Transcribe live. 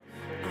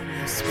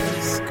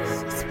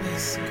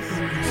If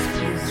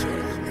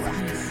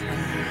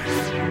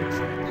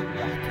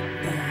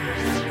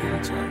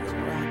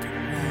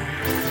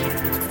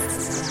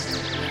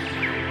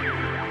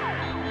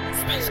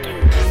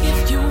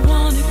you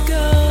wanna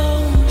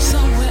go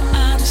somewhere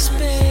out of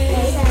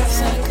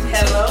space.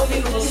 Hello,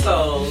 beautiful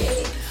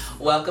souls.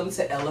 Welcome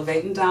to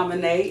Elevate and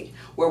Dominate,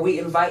 where we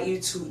invite you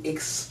to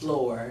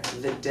explore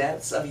the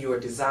depths of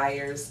your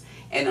desires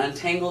and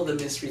untangle the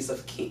mysteries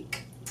of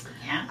kink.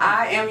 Yeah.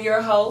 I am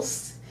your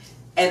host,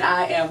 and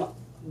I am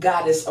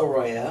Goddess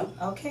Arroya.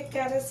 Okay,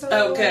 Goddess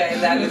Arroya. Okay,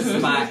 that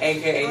is my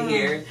AKA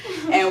here.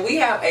 And we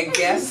have a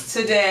guest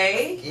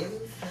today.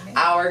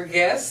 Our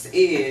guest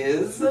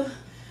is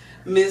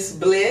Miss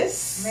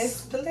Bliss.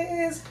 Miss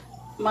Bliss.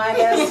 My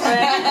best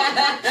friend.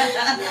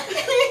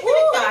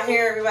 I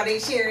hear everybody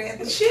cheering. And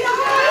we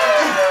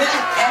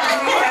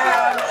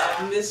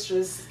have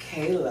Mistress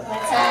Kayla.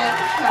 What's up?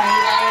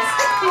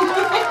 How are you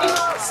guys?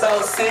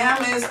 So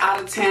Sam is out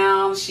of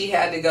town. She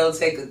had to go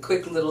take a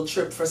quick little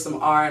trip for some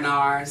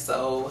R&R.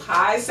 So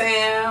hi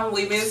Sam,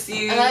 we miss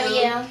you. I love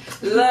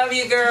you. Love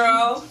you,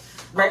 girl.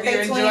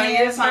 Birthday Hope you're enjoying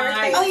your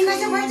time. Oh, you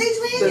guys have birthday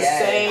twins? The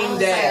same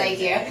day. I like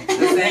you.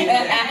 The same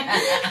day.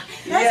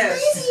 That's Yes.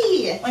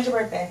 crazy. When's your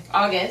birthday?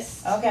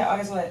 August Okay,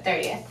 August what?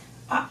 30th.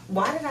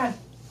 Why did I,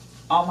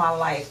 all my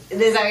life,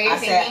 Is that what you're I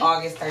said thinking?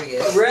 August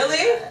 30th?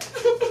 Really?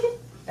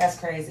 That's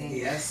crazy.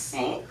 Yes.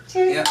 Right.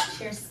 Cheers. Yep.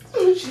 Cheers.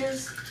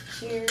 Cheers.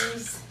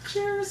 Cheers.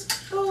 Cheers.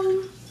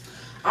 Boom.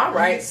 All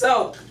right.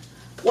 So,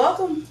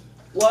 welcome.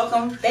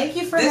 Thank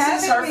you for This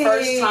having is her me.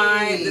 first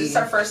time. This is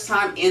her first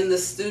time in the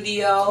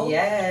studio.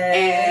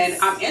 Yes.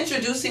 And I'm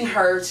introducing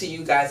her to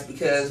you guys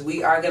because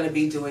we are going to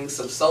be doing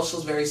some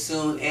socials very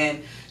soon,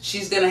 and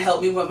she's going to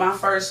help me with my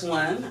first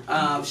one.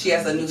 She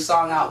has a new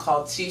song out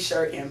called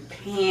T-Shirt and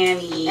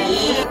Panties.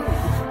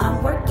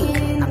 I'm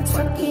working, I'm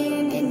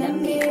twerking in the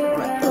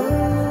mirror.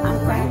 Ooh, I'm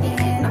grinding,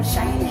 I'm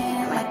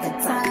shining like a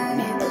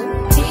diamond.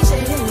 Ooh,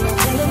 T-shirt and the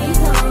panties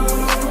on.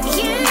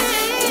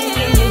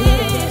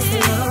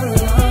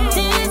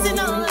 Dancing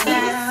all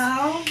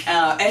around.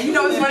 And you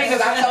know what's funny?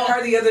 Because I told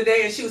her the other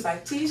day, and she was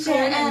like, T-shirt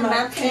and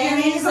my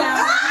panties on.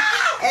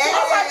 I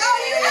was like,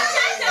 oh, you got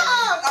that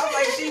song. I was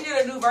like, she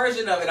did a new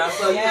version of it. I was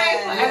like, you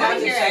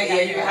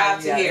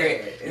have to hear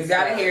it. You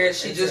got to hear it.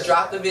 She just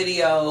dropped the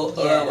video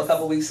a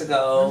couple weeks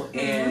ago.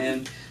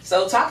 And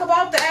so talk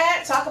about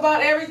that. Talk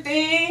about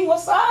everything.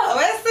 What's up?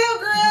 What's up,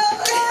 girl?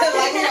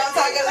 Like you don't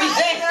talk about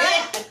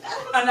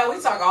I know, we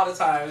talk all the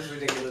time. It's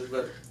ridiculous.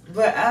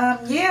 But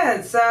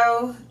yeah,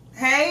 so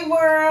hey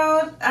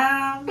world,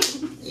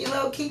 you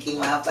little kinky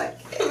motherfucker.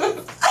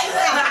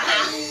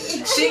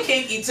 She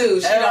kinky too.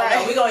 She don't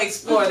know. We're gonna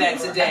explore that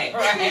today.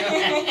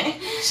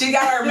 She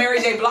got her Mary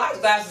J. Blige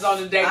glasses on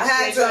today. I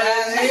had to.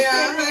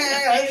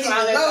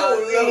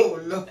 Low.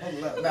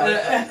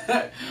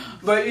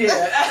 But yeah,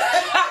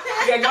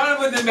 go ahead and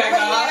put them back on.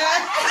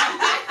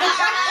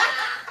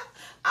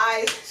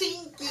 Eyes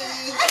chinky.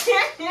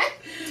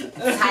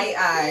 Tight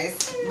eyes.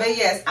 But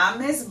yes, I'm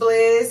Miss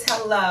Bliss.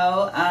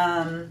 Hello.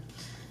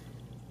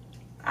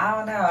 I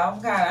don't know.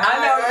 I'm kind of. I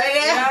know.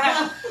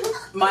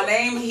 My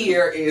name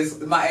here is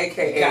my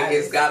AKA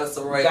is Goddess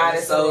Arroya.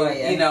 Goddess so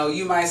Arroya. you know,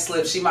 you might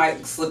slip. She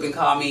might slip and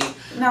call me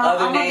No,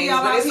 other I'm gonna names, be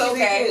on but my it's PZ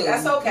okay. too.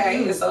 That's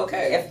okay. It's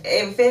okay.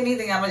 If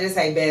anything, I'm gonna just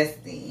say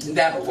bestie.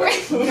 That'll work.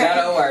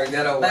 That'll work.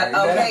 That'll work. But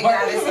okay, That'll work.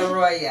 Goddess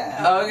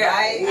Arroya. Okay.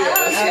 Right?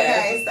 Yes.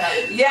 Okay. So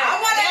Yeah. I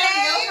want a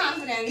name. No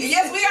confidence.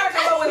 Yes, we gotta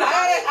come up with I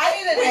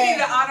need a we name.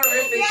 need an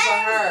honorific for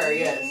her.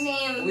 Yes.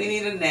 Name. We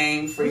need a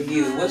name for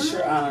you. What's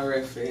your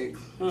honorific?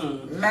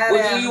 Madam.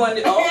 What do you want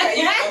to?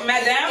 Okay,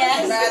 Madame.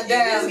 Yes.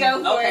 Madame. Just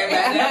go for Okay, it.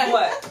 Madame.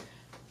 What?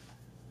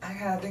 I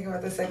gotta think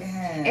about the second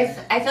hand.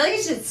 I feel like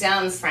it should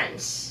sound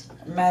French.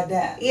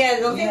 Madame. Yeah,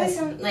 don't think Yes. it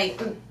sound like.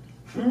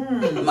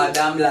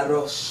 Madame La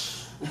Roche.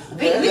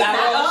 La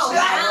Roche.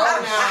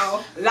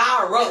 Oh,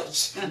 La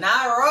Roche.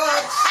 Not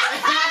Roach.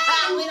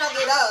 We don't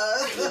get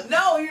us.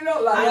 No, you know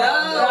La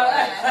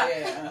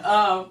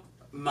Yeah.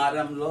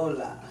 Madame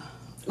Lola.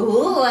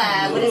 Ooh,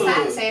 what is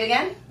that? Say it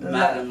again.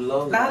 Madame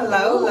Lola. Not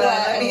Lola.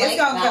 I mean, I it's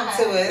gonna like come that.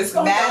 to us. It's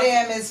gonna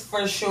Madam is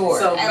for sure.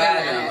 So I love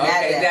Madame. that.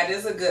 Okay, Madame. that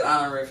is a good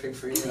honorific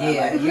for you. I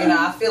yeah, like you that. know,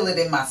 I feel it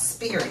in my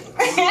spirit.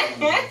 Okay.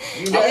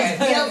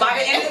 By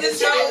the end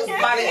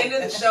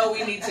of the show,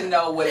 we need to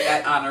know what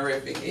that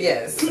honorific is.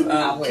 Yes.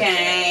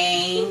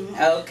 Okay.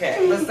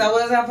 Okay. But so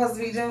what was I supposed to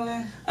be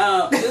doing?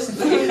 Just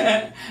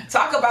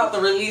talk about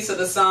the release of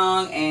the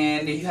song,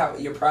 and do you have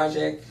your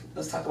project?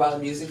 Let's talk about the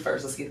music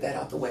first. Let's get that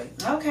out the way.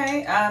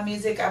 Okay,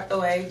 music out the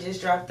way. Just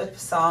dropped a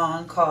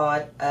song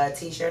called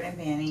T-Shirt and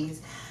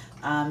Panties.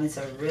 It's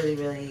a really,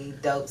 really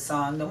dope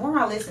song. The more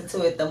I listen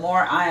to it, the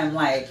more I am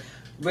like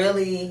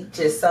really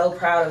just so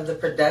proud of the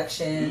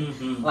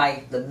production,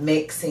 like the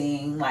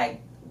mixing,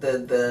 like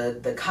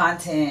the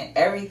content,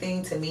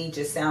 everything to me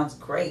just sounds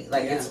great.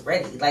 Like it's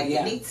ready. Like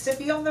it needs to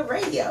be on the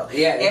radio.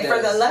 Yeah, and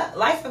for the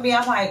life of me,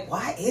 I'm like,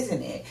 why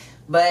isn't it?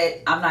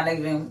 But I'm not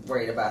even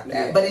worried about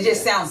that. But it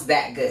just sounds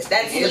that good.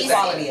 That's the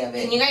quality of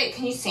it.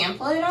 Can you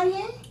sample it on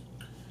here?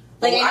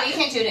 Like, I know you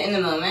can't do it in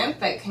the moment,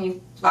 but can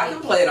you? I can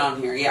play it on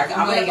here. Yeah,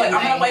 I'm gonna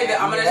play.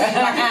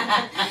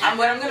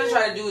 What I'm gonna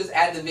try to do is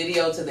add the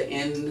video to the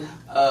end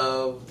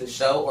of the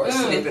show, or a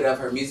snippet of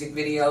her music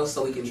video,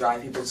 so we can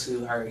drive people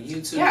to her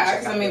YouTube. Yeah,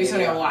 because maybe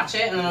somebody will watch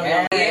it and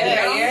then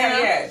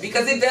yeah.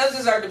 Because it does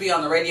deserve to be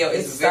on the radio.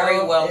 It's very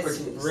well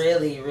produced. It's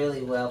really,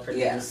 really well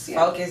produced. Yes,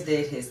 Focus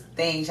did his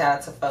thing. Shout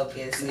out to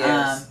Focus.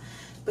 Yes.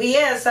 But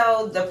yeah,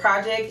 so the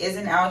project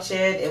isn't out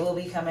yet. It will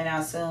be coming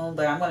out soon,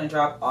 but I'm going to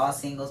drop all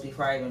singles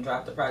before I even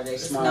drop the project.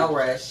 It's no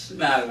rush.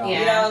 Not at all. Yeah.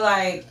 You know,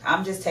 like,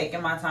 I'm just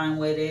taking my time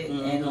with it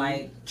and,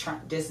 like,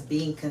 just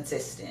being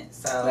consistent.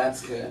 So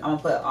that's good. I'm going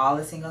to put all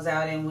the singles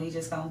out and we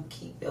just going to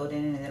keep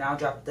building, and then I'll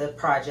drop the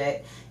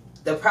project.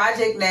 The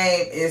project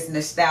name is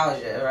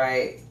Nostalgia,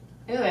 right?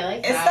 Ooh, I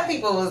like And that. some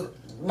people was,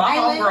 my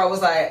homegirl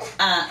was like,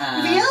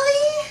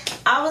 Really?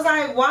 I was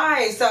like,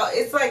 why? So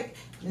it's like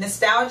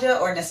nostalgia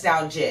or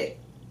nostalgic.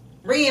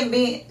 Reason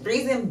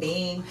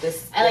being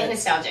this. I like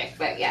nostalgic,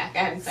 but yeah, go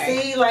ahead. Sorry.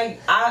 See, like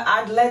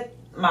I'd let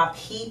my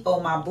people,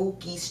 my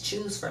bookies,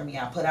 choose for me.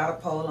 I put out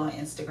a poll on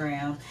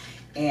Instagram,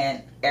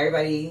 and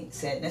everybody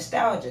said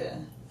nostalgia.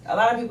 A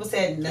lot of people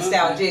said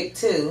nostalgic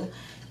too,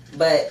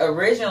 but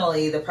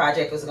originally the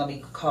project was going to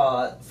be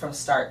called From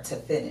Start to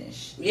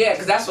Finish. Yeah,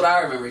 because that's what I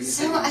remember you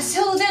saying.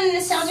 So then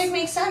nostalgic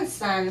makes sense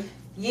then.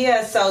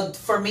 Yeah, so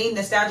for me,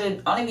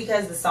 nostalgia only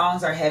because the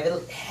songs are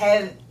heavily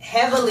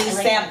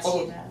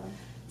sampled.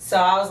 So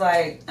I was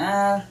like,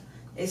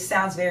 it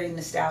sounds very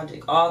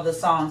nostalgic. All the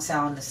songs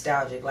sound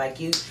nostalgic. Like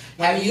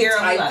have you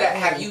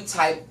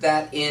typed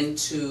that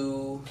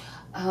into?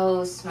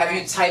 Oh, smart.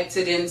 Have you typed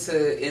it into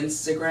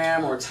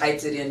Instagram or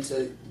typed it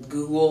into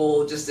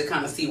Google just to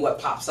kind of see what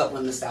pops up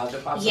when nostalgia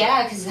pops up?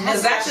 Yeah, because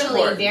that's actually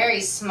important. very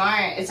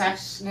smart. It's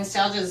actually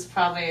nostalgia is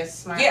probably a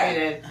smart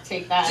way to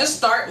take that. Just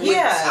start with.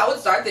 I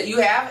would start that.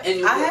 You have,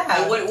 and I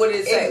have. And what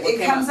did it say?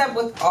 It comes up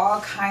with all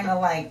kind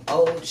of like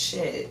old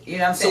shit. You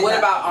know what I'm saying? So what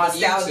about on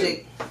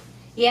nostalgic? YouTube?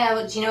 Yeah,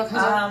 what do you know?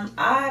 Comes up?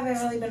 I haven't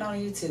really been on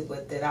YouTube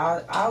with it.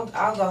 I'll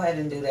go ahead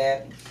and do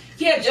that.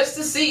 Yeah, just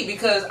to see,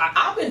 because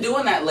I've been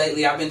doing that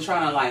lately. I've been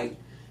trying to, like,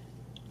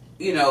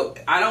 you know,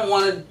 I don't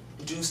want to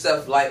do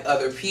stuff like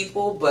other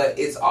people, but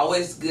it's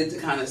always good to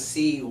kind of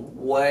see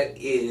what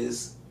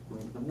is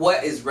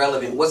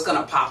relevant, what's going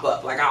to pop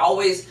up. Like,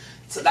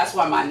 so that's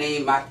why my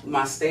name,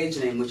 my stage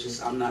name, which is,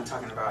 I'm not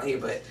talking about here,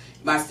 but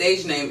my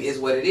stage name is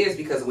what it is,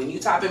 because when you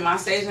type in my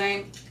stage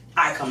name,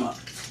 I come up.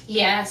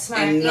 Yeah,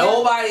 smart. And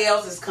nobody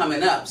else is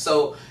coming up.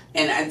 So,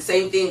 and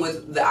same thing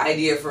with the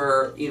idea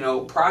for, you know,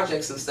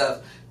 projects and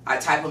stuff. I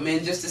type them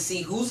in just to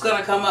see who's going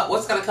to come up.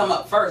 What's going to come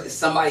up first? Is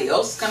somebody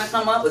else going to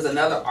come up? Is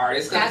another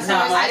artist going to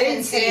come up? I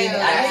didn't see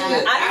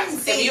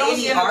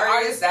any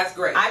artists. That's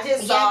great. I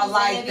just saw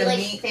like the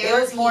it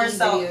was more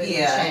so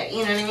shit, you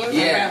know what I mean?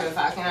 Yeah.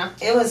 Fuck, you know?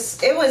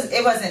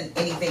 It wasn't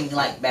anything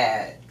like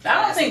bad.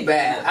 I don't think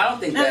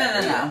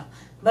bad. No.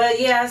 But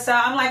yeah, so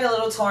I'm like a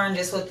little torn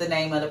just with the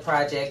name of the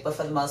project, but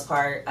for the most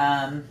part,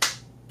 I'm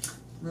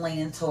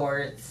leaning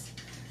towards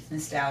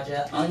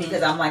nostalgia only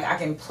because I'm like I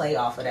can play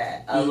off of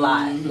that a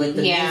lot with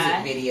the music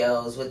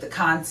videos, with the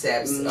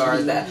concepts or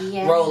the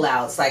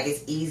rollouts. Like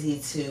it's easy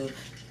to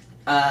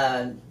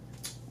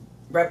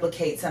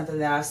replicate something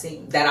that I've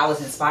seen that I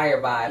was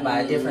inspired by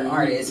a different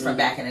artist from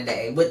back in the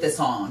day with the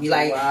song. You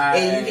like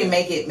and you can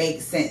make it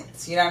make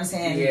sense. You know what I'm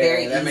saying?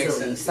 Very easily. Makes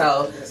sense.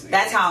 So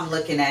that's how I'm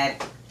looking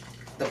at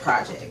the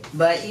project.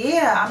 But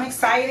yeah, I'm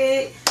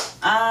excited.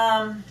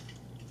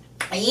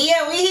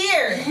 Yeah, we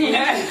here. We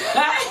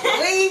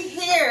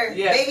here,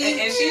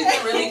 baby. And she's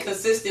been really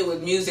consistent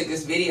with music.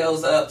 This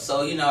video's up,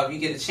 so you know if you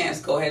get a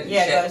chance, go ahead and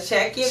go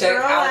check your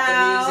girl out the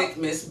out. music.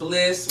 Miss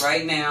Bliss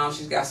right now.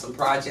 She's got some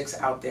projects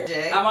out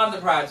there. I'm on the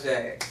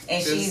project,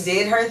 and she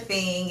did her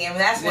thing. And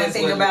that's one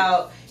thing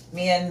about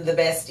me and the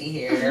bestie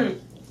here.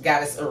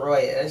 Goddess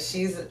Arroya.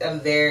 She's a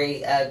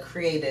very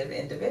creative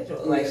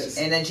individual, like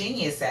and a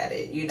genius at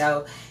it, you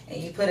know.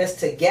 And you put us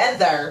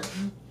together.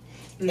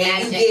 And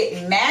you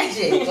get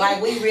magic. Like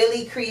we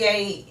really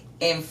create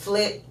and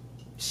flip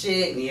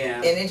shit. Yeah.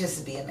 And it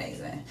just be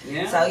amazing.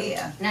 Yeah. So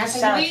yeah. Now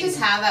some people you just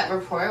have that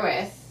rapport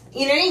with.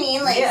 You know what I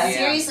mean? Like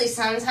seriously,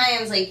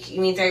 sometimes like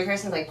you meet the other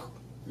person like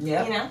you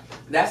know?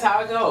 That's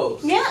how it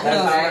goes. Yeah.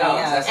 That's how it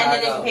goes. That's and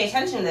then if you pay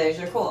attention to those,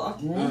 you're cool.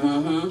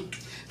 Mm-hmm.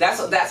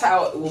 That's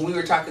how when we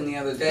were talking the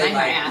other day,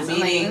 like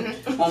meeting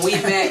when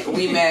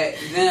we met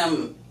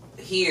them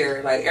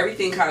here, like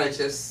everything kind of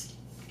just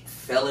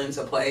fell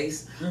into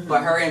place.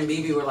 But her and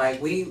BB were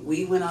like,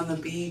 we went on the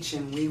beach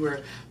and we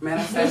were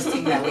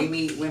manifesting that we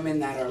meet women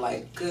that are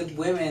like good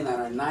women that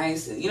are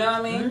nice, you know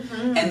what I mean?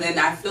 And then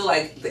I feel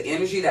like the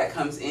energy that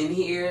comes in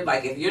here,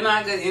 like if you're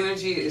not good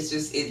energy, it's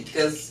just it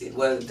does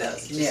what it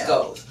does. It just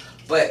goes.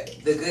 But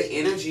the good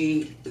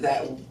energy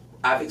that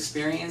I've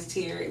experienced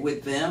here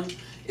with them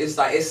it's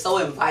like, it's so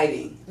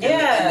inviting.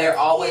 And they're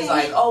always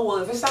like, oh, well,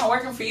 if it's not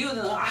working for you,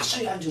 then I'll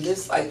show you how to do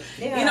this. Like,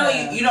 you know,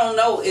 you don't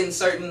know, in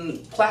certain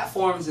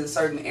platforms, in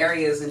certain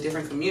areas, in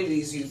different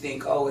communities, you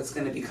think, oh, it's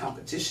going to be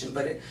competition.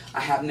 But I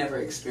have never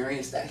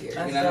experienced that here.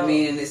 You know what I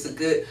mean? And it's a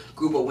good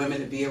group of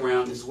women to be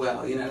around as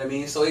well. You know what I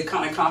mean? So it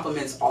kind of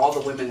complements all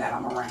the women that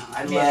I'm around.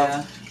 I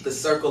love the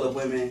circle of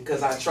women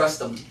because I trust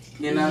them.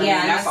 You know what I mean?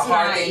 That's a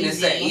hard thing to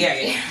say.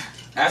 Yeah.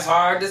 That's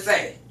hard to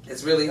say.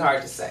 It's really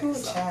hard to say.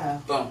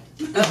 So, boom.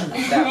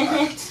 That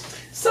part.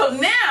 So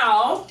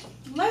now,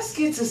 let's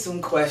get to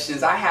some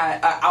questions.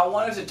 I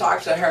wanted to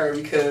talk to her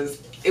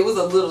because it was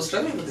a little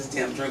stressful. Let me put this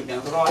damn drink down.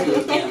 Because all I hear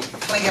is damn.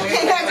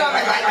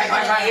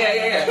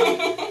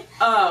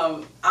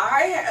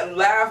 I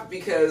laughed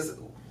because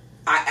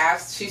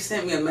she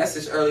sent me a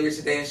message earlier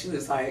today and she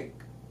was like,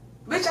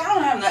 bitch,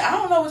 I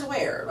don't know what to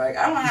wear. Like,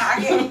 I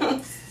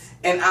can't.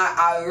 And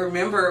I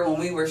remember when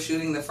we were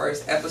shooting the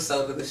first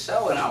episode of the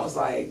show and I was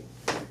like,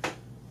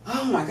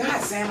 oh my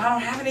God, Sam, I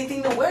don't have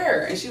anything to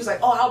wear. And she was like,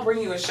 oh, I'll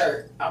bring you a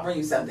shirt. I'll bring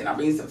you something. I'll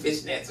bring you some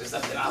fishnets or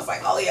something. I was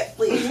like, oh yeah,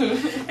 please.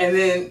 And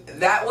then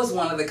that was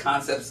one of the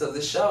concepts of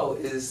the show,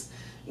 is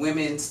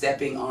women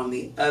stepping on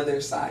the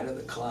other side of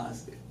the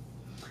closet.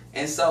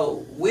 And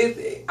so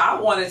I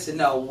wanted to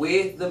know,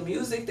 with the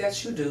music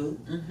that you do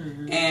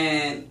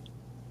and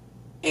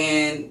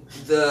who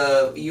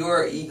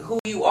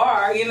you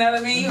are, you know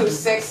what I mean? You're a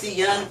sexy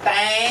young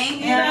thing,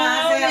 you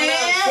know,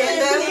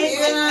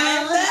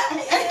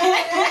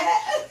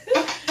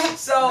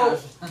 So,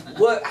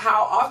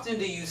 how often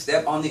do you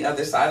step on the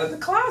other side of the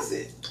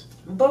closet?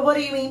 But what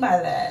do you mean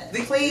by that?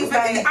 Please,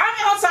 I'm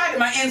outside in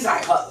my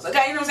inside clothes,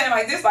 okay? You know what I'm saying?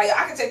 Like this, like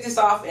I can take this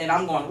off and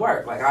I'm going to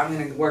work. Like I'm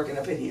going to work it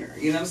up in here.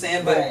 You know what I'm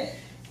saying? But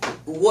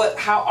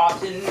how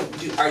often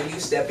are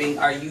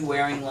you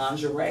wearing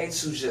lingerie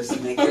to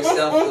just make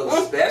yourself feel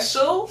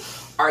special?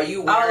 Are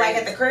you wearing... Oh, like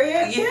at the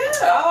crib? Yeah.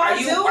 I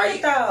do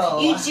though.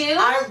 You do?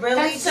 I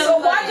really do. So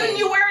why couldn't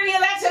you wear any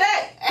of that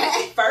today?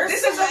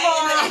 First of all,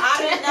 I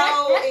didn't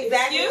know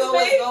exactly what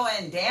was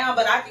going down,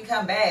 but I can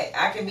come back.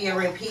 I can be a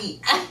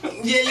repeat.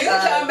 Yeah, you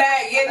can come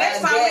back. Yeah,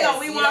 next time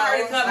we want her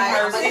to come in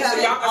her seat so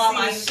y'all can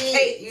my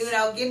shit. You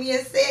know, give me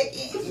a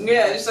second.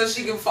 Yeah, so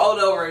she can fold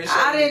over and show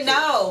I didn't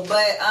know,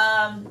 but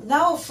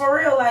no, for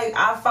real. Like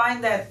I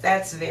find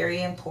that's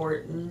very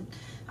important.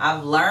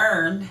 I've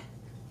learned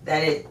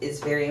that it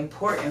is very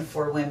important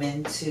for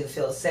women to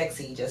feel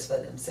sexy just for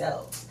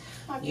themselves.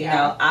 You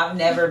know, I've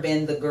never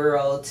been the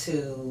girl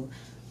to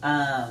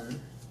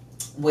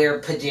wear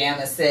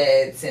pajama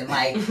sets and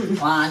like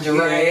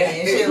lingerie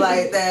and shit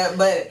like that.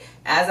 But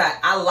as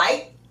I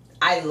like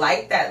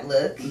that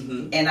look,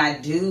 and I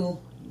do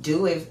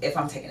if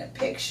I'm taking a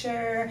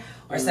picture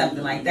or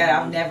something like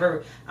that.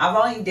 I've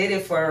only did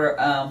it for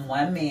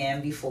one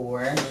man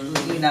before.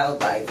 You know,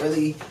 like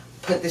really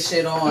put the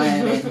shit on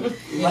and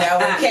you know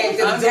when came to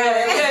the door, you know,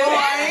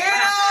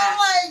 I'm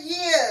like,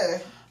 yeah,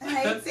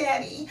 hey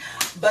Daddy.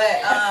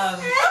 But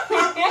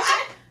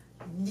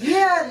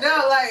yeah,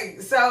 no,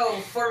 like,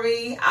 so for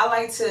me, I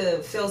like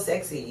to feel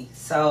sexy,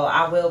 so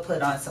I will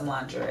put on some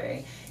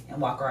lingerie and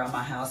walk around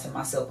my house in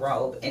my silk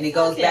robe. And it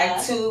goes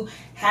back to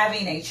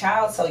having a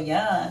child so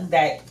young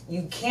that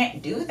you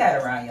can't do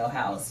that around your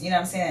house. You know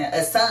what I'm saying?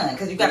 A son,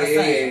 because you got a son.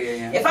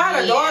 Yeah. If I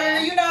had a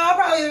daughter, you know, I'd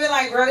probably have been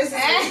like, girl, this is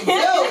what you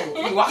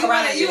do. You walk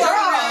around in your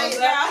robe. You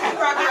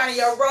walk around in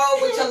your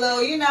robe with your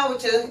little, you know,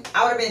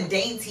 I would have been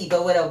dainty,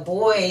 but with a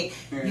boy,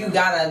 you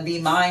gotta be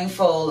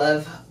mindful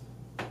of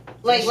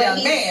like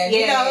young man,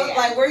 you know,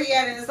 like where he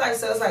at in his life.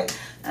 So it's like,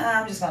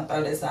 I'm just gonna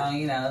throw this on,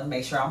 you know,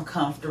 make sure I'm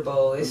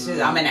comfortable. It's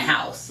just I'm in the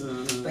house.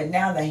 But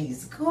now that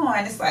he's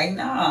gone, it's like,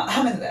 nah,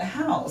 I'm in the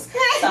house.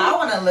 So I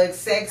want to look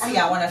sexy.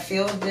 I want to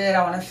feel good.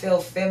 I want to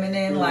feel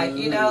feminine. Like,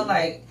 you know,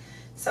 like,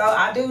 so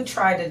I do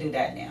try to do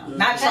that now.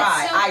 Not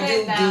try. So I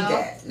do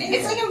that now.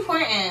 It's like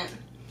important.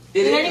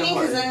 You know what I mean?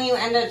 Because then you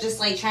end up just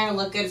like trying to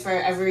look good for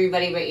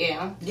everybody but you.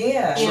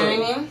 Yeah. You know what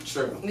I mean?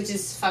 True. Which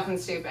is fucking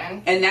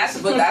stupid. And that's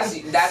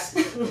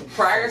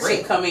prior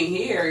to coming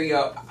here,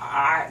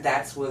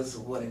 that was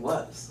what it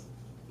was.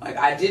 Like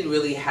I didn't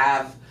really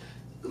have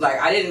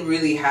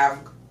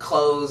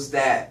clothes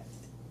that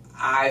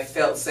I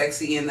felt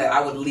sexy in that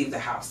I would leave the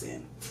house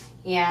in.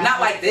 Yeah. Not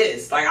like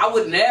this. Like I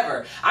would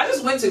never. I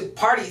just went to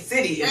Party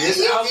City in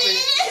this outfit.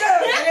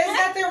 There's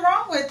nothing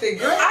wrong with it,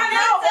 girl. I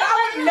know, but I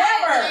would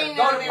never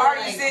go to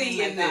Party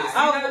City in this. You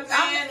know what I'm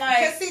saying?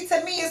 Because see,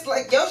 to me, it's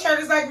like your shirt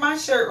is like my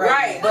shirt,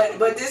 right?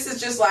 But this is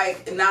just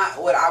like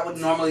not what I would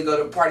normally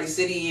go to Party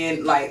City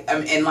in. Like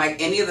and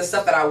like any of the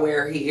stuff that I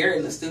wear here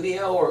in the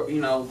studio or you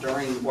know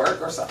during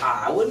work or something,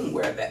 I wouldn't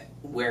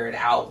wear it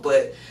out.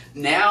 But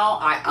now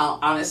I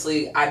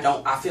honestly I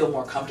feel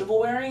more comfortable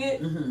wearing it.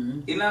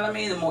 You know what I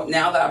mean?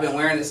 Now that I've been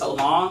wearing it so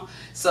long.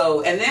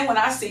 So and then when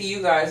I see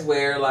you guys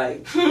wear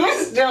like they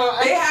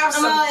have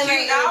some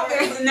cute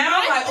outfits.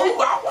 Now I'm like, oh,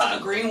 I want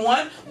a green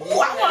one. Ooh,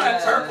 I want a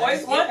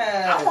turquoise one.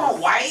 I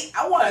want white.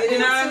 I want you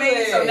know what I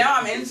mean? So now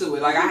I'm into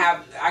it. Like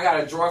I got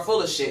a drawer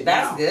full of shit.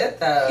 That's good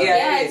though.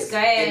 Yeah, it's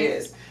great. It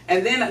is.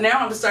 And then now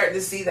I'm starting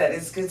to see that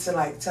it's good to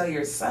like tell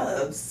your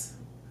subs.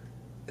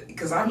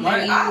 because I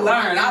learn.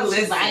 I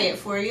listen. Buy it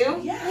for you.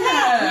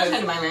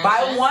 Yeah.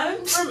 Buy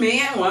one for me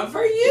and one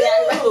for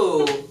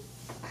you.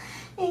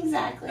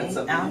 Exactly.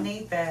 I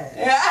need that.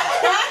 Yeah.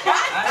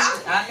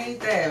 I need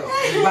that.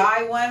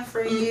 Buy one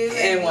for you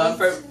and one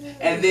for,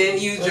 and then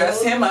you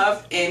dress him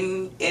up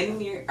in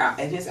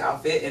his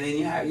outfit, and then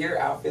you have your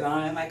outfit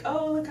on, and like,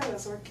 oh, look how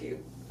that's so cute.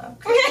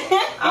 Okay.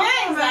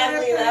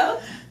 Exactly though.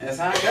 That's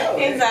how it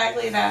goes.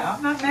 Exactly though.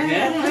 I'm not mad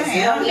at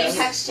that. You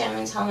text Jim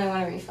and tell me I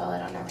want to refill it. I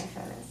don't know where my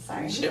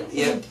phone is.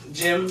 Sorry.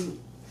 Jim.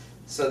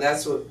 So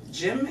that's what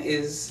Jim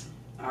is.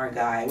 Our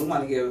guy. We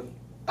want to give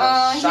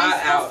a he's shout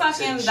out the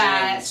fucking to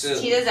best. Jim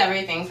too. He does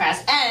everything for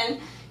us, and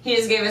he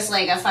just gave us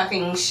like a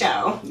fucking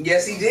show.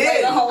 Yes, he did.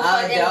 Like, the whole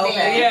fucking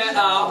thing. Yeah,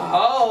 a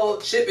whole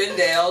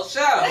Chippendale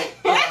show.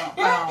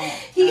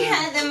 He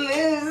had the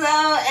moves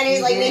though, and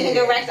he's like making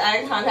direct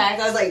eye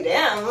contact. I was like,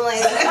 damn, like.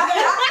 You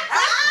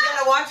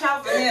gotta watch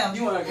out for him.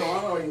 You want to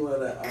Corona or you want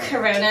to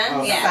Corona?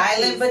 Oh. Yeah.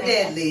 Silent but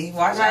deadly.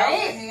 Watch out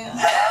for him.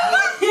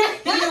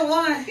 Either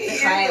one.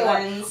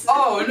 Silence.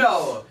 Oh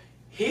no.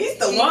 He's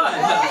the one.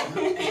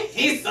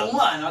 He's the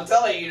one. I'm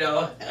telling you,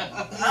 though.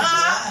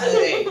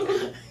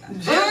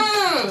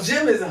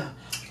 Jim is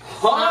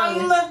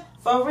hung.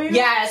 For real?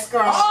 Yes,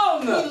 girl.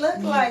 Hung. He looked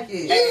like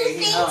it. Hey,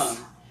 he hung.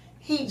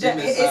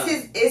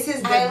 It's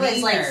his demeanor. I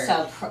was like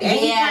so and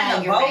he kind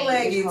of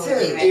bow-legged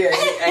too.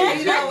 Yeah,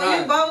 you know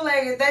when you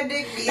bow-legged, that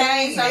dick be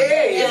hanging.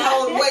 Hey. His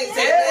whole weight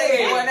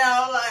going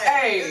out like.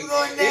 Hey, he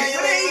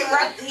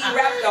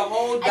wrapped the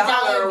whole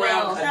dollar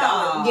around a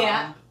dollar.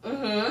 Yeah.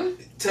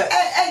 Mm-hmm.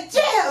 Hey,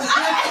 Jim!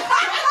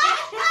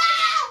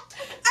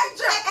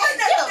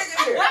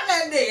 Run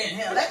that nigga in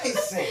here. Let me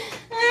see. Is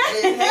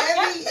it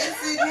heavy? Is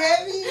it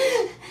heavy?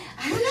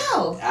 I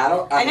don't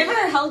know. I never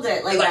held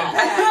it like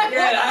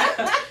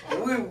that.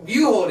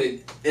 You hold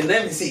it, and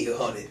let me see you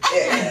hold it.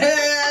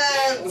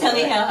 Yeah. Tell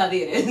me how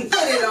heavy it is.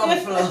 Put it on the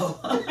floor.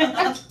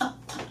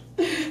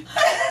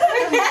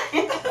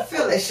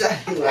 Feel that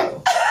shotty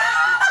low.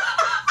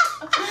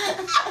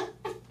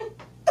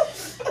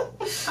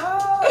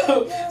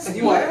 So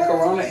you want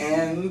Corona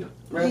and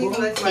Red Bull?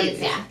 He looks like it.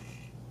 Yeah.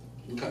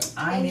 Okay.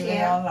 I ain't even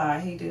gonna lie,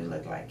 he do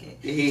look like it.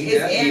 He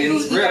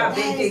got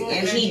big dick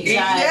energy. He does.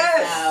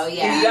 Yes. So,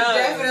 yeah. He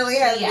definitely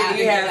has Yeah. big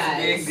He dick has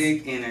energy.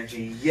 big dick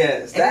energy.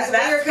 Yes. And it's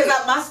weird because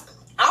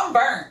I'm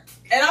burnt.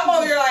 And I'm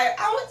over here like,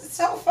 I would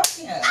so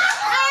fucking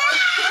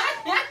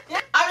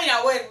I mean,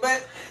 I wouldn't,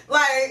 but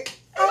like,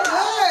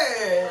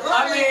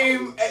 I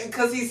mean,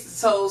 because he's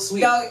so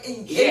sweet. No,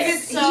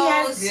 Yes. he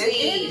has good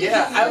sweet. energy.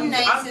 Yeah, I'm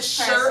Nicest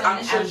sure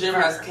person Jim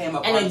ever. has came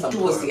up And on some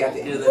adorable. pussy at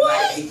the end of the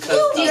What? night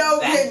because You know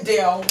of that. good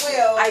damn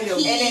well. I know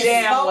He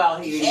damn smoked- well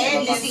he And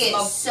didn't. he used to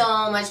get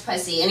so much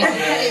pussy. And if he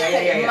put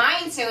his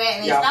mind to it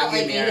and he Y'all felt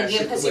forgive like me, he I could give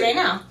should pussy quit. right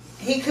now.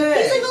 He could.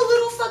 He's like a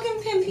little fucking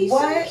pimp. He's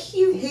What? so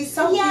cute. He's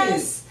so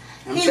Yes.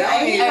 I'm cute.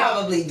 telling He you,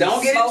 probably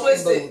don't get it smoking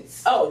twisted.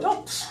 boots. Oh,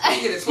 don't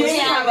get it twisted. He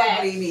Yeah.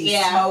 probably be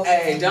Yeah. smoking.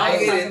 Hey, don't I'm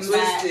get it fucking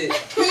back. twisted.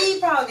 He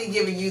probably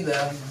giving you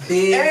the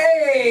big.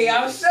 Hey,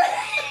 I'm sure.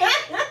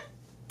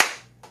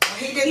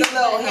 He did the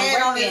little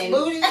hand on his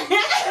booty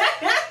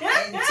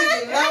and took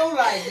it low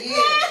like,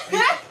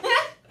 yeah,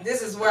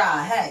 this is where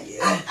I had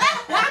you.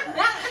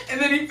 And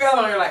then he fell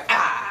on her like,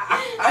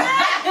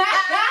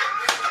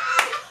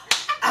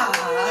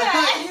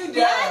 You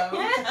dumb.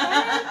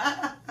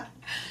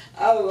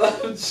 I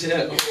love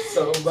Jim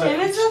so much. Jim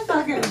is the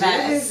fucking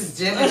best.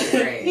 Jim is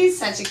great. He's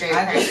such a great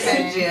I just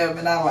said person. Jim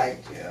and I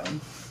like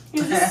Jim.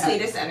 He's the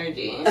sweetest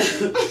energy.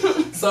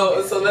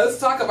 So let's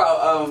talk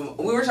about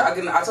we were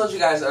talking. I told you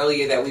guys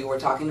earlier that we were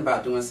talking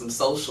about doing some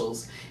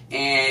socials,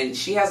 and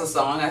she has a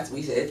song that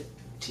we said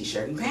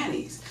t-shirt and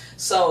panties.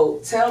 So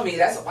tell me,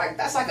 that's like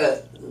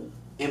a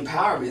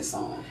empowerment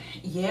song.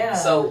 Yeah.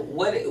 So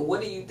what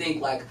do you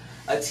think like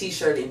a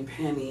t-shirt and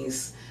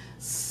panties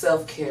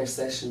self-care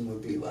session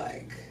would be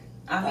like?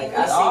 I mean, Like, we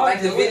I see, all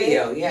like, the do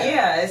video, it. yeah.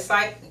 Yeah, it's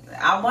like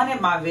I wanted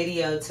my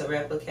video to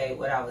replicate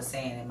what I was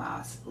saying in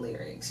my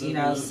lyrics, you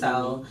know.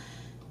 So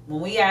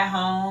when we at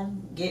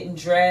home getting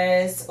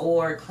dressed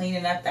or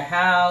cleaning up the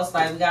house,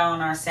 like we got on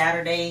our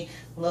Saturday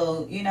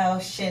little, you know,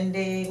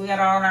 shindig, we got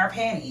on our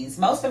panties.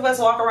 Most of us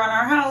walk around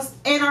our house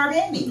in our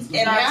panties,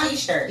 in our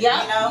t-shirt, you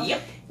know.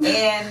 Yep.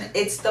 And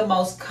it's the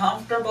most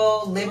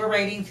comfortable,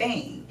 liberating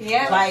thing.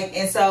 Yeah. Like,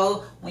 and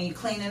so when you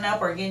cleaning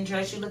up or getting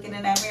dressed, you looking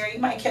in that mirror, you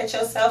might catch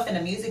yourself in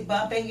the music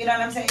bumping. You know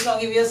what I'm saying? You're going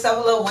to give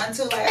yourself a little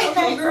 1-2, like,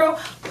 okay, girl,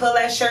 pull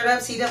that shirt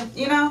up, see them,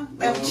 you know,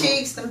 them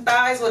cheeks, them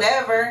thighs,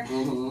 whatever.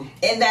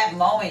 In that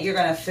moment, you're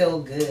going to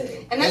feel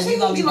good. And that's you're when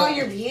gonna you do be all like-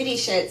 your beauty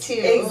shit too.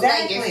 Exactly.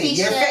 Like your feet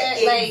Your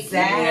shit. Like,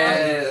 exactly.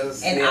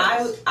 Yes. And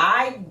yes.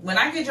 I when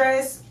I get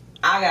dressed,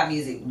 I got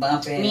music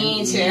bumping.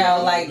 Me too. You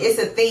know, like it's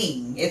a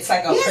thing. It's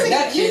like a Yes, like a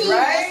production, beauty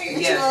right?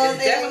 Yes,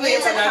 it's definitely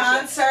It's a a production.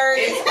 concert.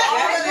 It's all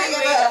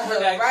definitely together, a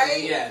production,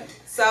 right? yeah.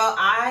 So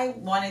I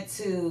wanted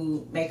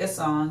to make a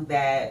song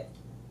that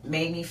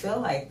made me feel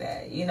like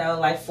that. You know,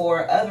 like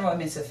for other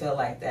women to feel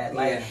like that.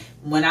 Like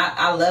when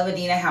I love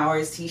Adina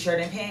Howard's T-shirt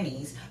and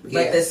Panties,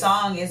 but the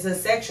song is a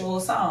sexual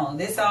song.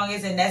 This song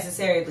isn't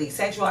necessarily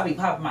sexual. I be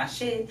popping my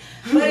shit,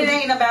 but it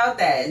ain't about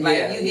that.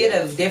 Like you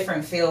get a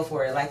different feel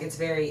for it. Like it's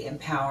very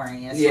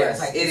empowering as far as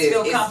like you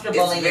feel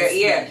comfortable in your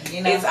skin.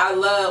 You know, I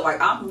love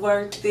like I'm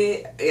worth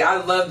it.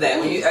 I love that.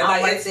 When you,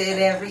 I'm worth it.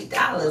 Every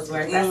dollar's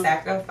worth. That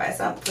sacrifice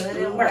I put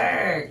in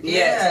work.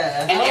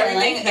 Yes, and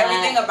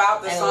everything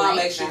about the song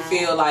makes you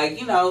feel like,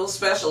 you know,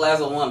 special as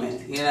a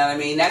woman. You know what I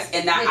mean? I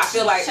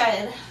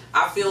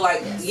feel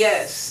like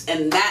yes,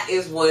 and that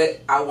is what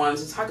I wanted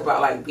to talk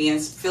about, like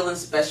feeling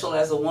special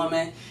as a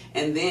woman.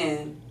 And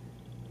then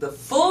the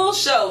full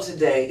show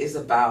today is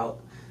about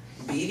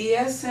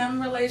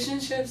BDSM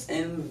relationships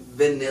and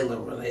vanilla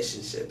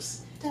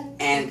relationships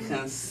and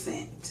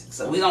consent.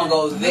 So we're gonna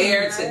go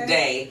there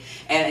today,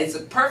 and it's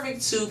a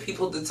perfect two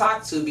people to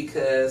talk to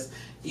because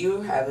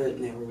you've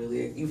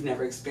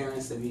never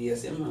experienced a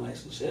BDSM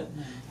relationship.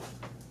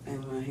 And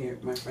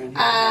my friend here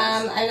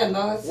I done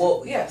both.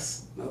 Well,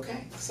 yes.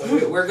 Okay. So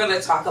we're going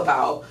to talk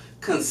about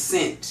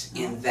consent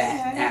in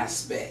that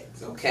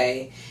aspect,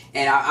 okay?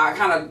 And I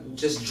kind of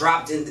just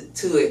dropped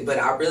into it, but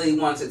I really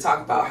wanted to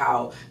talk about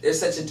how there's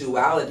such a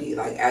duality,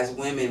 like as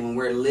women, when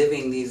we're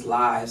living these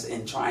lives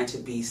and trying to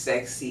be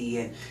sexy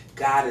and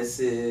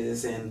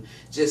goddesses and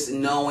just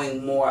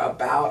knowing more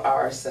about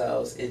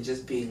ourselves and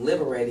just being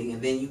liberating,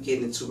 and then you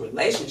get into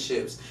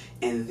relationships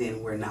and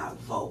then we're not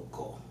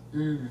vocal.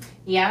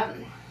 Yeah.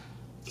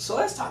 So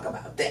let's talk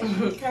about that.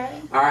 Okay.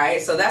 All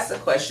right. So that's the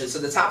question. So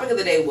the topic of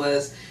the day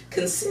was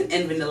consent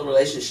in vanilla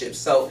relationships.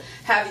 So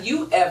have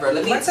you ever?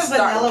 What's a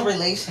vanilla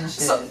relationship?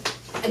 So,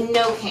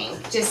 no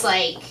kink, just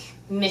like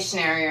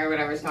missionary or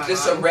whatever's going on.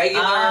 Just a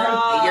regular.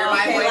 You're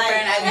my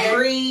boyfriend. Like a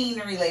green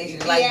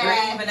relationship, like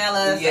green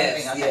vanilla.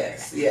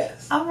 Yes.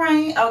 Yes. All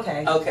right.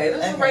 Okay. Okay.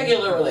 That's a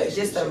regular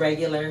relationship. Just a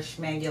regular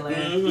schmegular.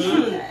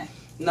 Okay.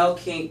 No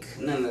kink.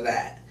 None of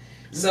that.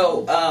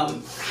 So,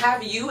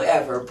 have you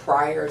ever,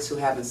 prior to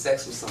having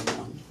sex with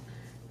someone,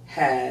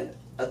 had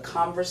a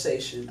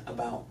conversation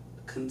about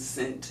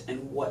consent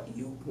and what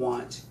you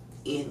want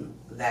in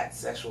that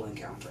sexual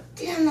encounter?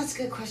 Damn, that's a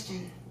good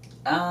question.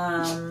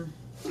 I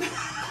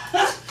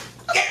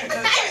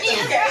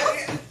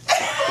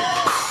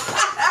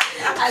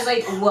was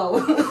like,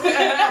 whoa.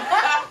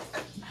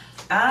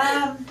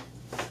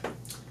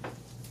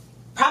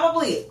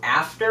 Probably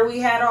after we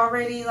had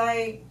already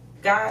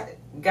got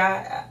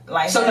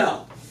like. So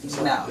no,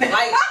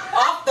 like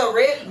off the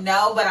rip,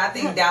 no. But I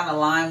think down the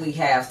line we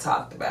have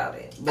talked about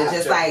it. But after.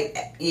 Just like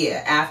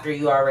after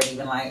you already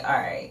been like, all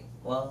right,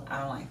 well, I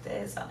don't like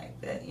this, I like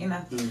that, you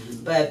know.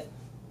 Mm-hmm. But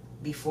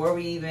before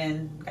we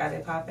even got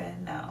it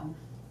popping, no.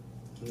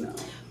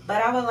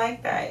 But I would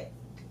like that.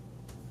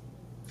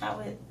 I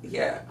would.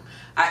 Yeah,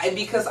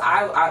 because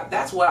I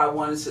that's what I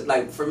wanted to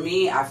like. For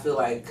me, I feel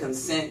like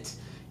consent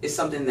is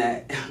something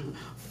that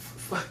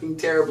fucking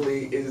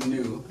terribly is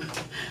new.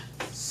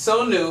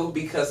 So new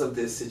because of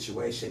this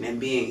situation and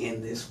being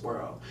in this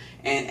world.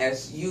 And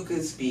as you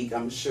can speak,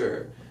 I'm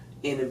sure,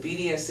 in a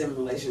BDSM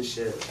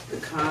relationship, the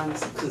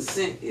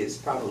consent is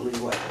probably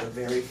what, the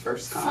very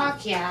first con?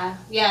 Fuck yeah.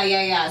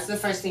 Yeah. It's the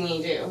first thing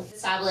you do.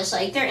 Establish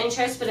like their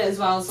interests, but as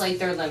well as like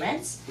their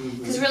limits.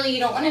 Because really, you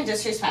don't want to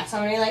disrespect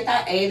somebody like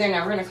that. They're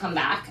never going to come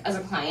back as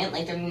a client.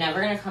 Like, they're never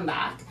going to come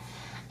back.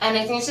 And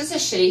I think it's just a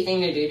shitty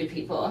thing to do to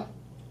people.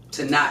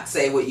 To not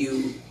say what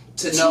you...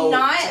 To have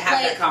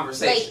that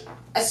conversation.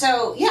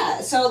 So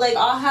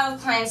I'll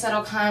have clients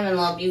that'll come and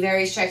they'll be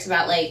very strict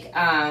about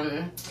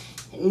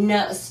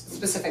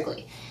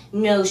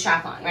no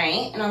strap on,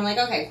 right? And I'm like,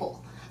 okay,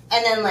 cool.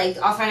 And then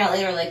I'll find out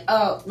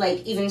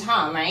later even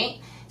Tom, right?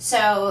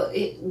 So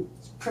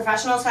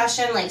professional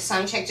session,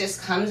 some chick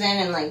just comes in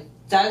and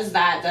does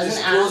that,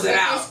 doesn't ask if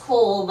it's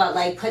cool, but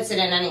puts it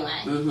in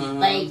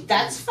anyway.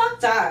 That's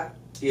fucked up.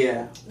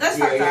 Yeah, that's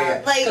fucked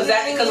up.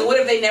 Because what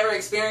if they never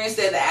experienced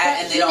it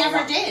and he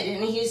never did,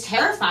 and he's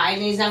terrified,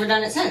 and he's never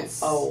done it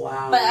since. Oh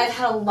wow! But I've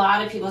had a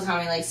lot of people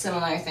tell me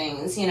similar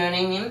things. You know what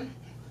I mean?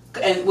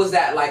 And was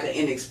that an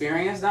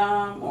inexperienced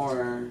dom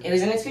or? It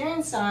was an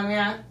experienced dom,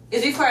 yeah. It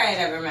was before I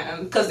had ever met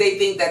him. Because they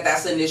think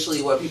that's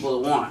initially what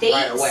people want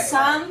right away.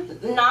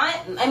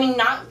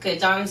 Not good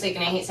doms. And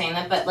I hate saying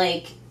that, but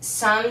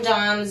some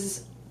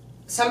doms,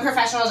 some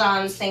professional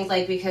doms think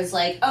because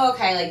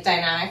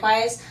dynamic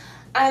wise,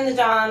 I'm the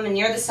dom and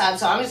you're the sub,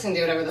 so I'm just gonna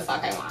do whatever the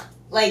fuck I want.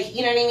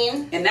 You know what I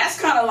mean? And that's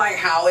kind of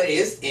how it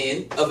is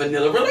in a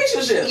vanilla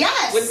relationship.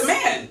 Yes. With the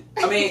man.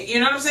 I mean, you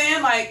know what I'm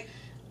saying?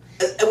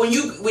 When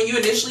you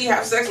initially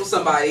have sex with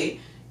somebody,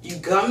 you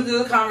come to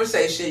the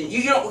conversation.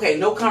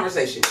 No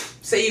conversation.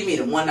 Say you meet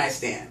him, one night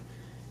stand.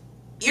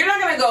 You're not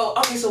gonna go,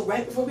 okay, so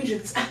right before we do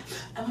this,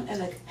 I want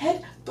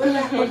head,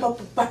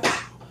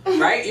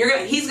 right?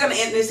 He's gonna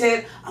in his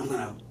head. I'm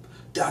gonna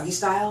doggy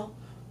style,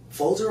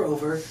 fold her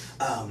over,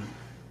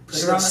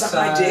 put her on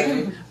my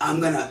dick. I'm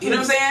gonna, you know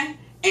what I'm saying?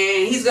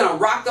 And he's gonna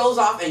rock those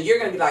off, and you're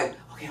gonna be like,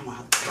 okay, I'm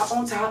gonna hop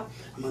on top.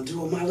 I'm gonna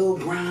do my little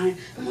grind.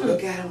 I'm gonna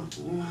look at him.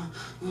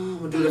 I'm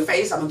gonna do the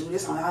face. I'm gonna do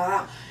this.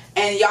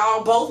 And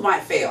y'all both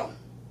might fail.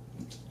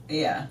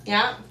 Yeah.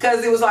 Yeah.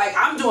 Because it was like,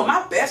 I'm doing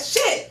my best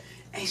shit.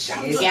 And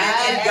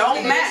it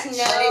don't match. But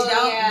it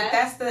don't. But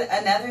that's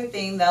another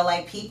thing though.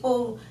 Like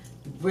people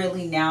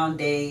really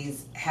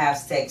nowadays have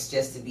sex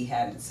just to be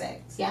having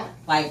sex. Yeah.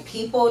 Like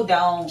people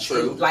don't.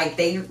 True. Like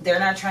they're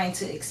not trying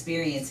to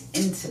experience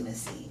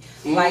intimacy.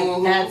 Mm-hmm. Like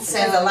That's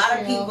because so a lot of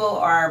true. people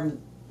are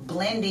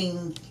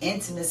blending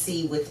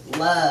intimacy with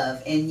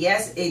love, and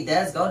yes, it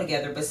does go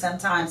together. But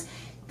sometimes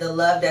the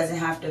love doesn't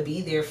have to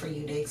be there for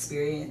you to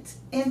experience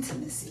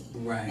intimacy.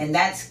 Right. And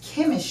that's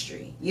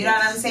chemistry. You know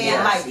what I'm saying?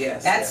 Yes,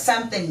 Like that's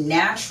something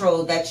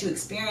natural that you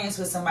experience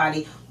with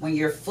somebody when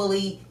you're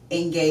fully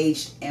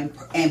engaged and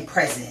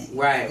present.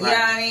 Right. You know what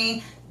I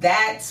mean?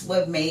 That's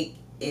what make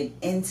it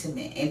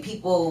intimate. And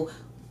people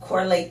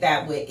correlate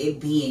that with it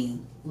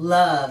being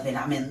love, and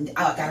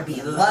I gotta be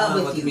in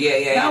love with you.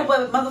 Yeah. No,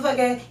 but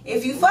motherfucker,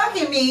 if you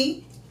fucking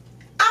me,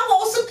 I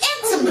want some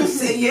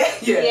intimacy. Yeah.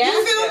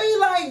 You feel me?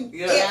 Like,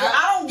 Yeah.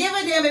 I don't give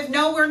a damn if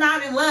we're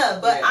not in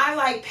love, but Yeah. I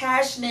like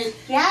passionate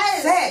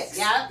Yes. sex.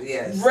 Yep.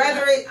 Yes.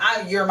 Whether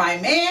you're my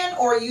man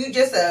or you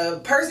just a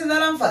person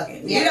that I'm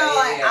fucking. You know,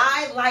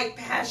 I like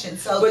passion.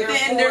 So, but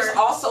then there's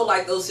also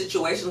like those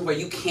situations where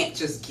you can't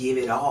just give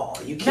it all.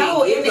 You can't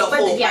No, give the but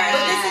whole this is-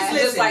 passion.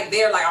 Just listen. like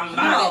they're like, I'm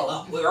not in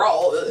love. We're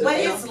all.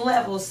 But you know? it's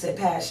levels to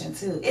passion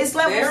too. It's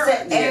levels There-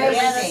 to yeah.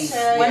 everything.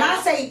 Yeah, When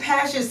I say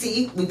passion,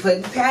 see, we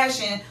put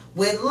passion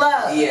with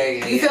love.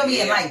 You feel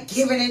me? And like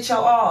giving it your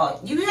all.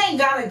 You ain't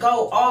gotta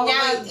go all the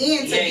way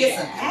in to get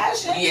some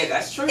passion. Yeah,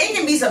 that's true. It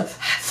can be some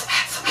that's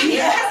passion,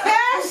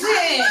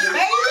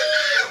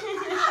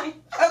 baby.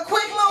 A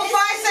quick little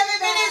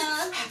 5-7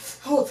 minutes.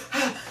 That's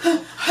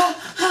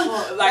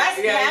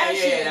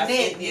passion.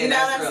 That's You know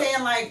what I'm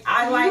saying? Like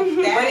I like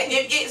that. But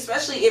it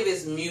especially if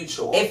it's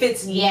mutual. If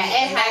it's it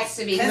has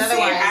to be. It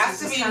Otherwise, it has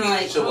to it's be kinda like,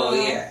 mutual.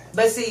 Yeah.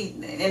 But see,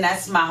 and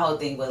that's my whole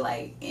thing with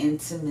like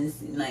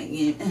intimacy, like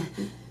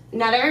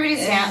Not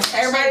everybody's down.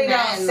 everybody don't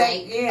men,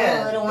 say, like,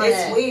 I don't wanna,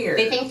 it's weird.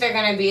 They think they're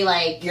gonna be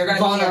like You're gonna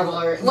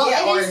vulnerable. be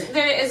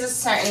There is a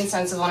certain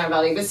sense of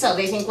vulnerability, but still,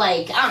 they think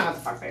like I don't know what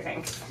the fuck they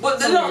think. Well,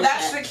 no,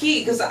 that's the key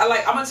because I'm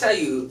gonna tell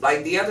you,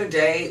 like the other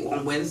day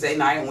on Wednesday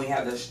night when we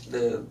had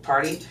the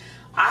party,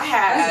 I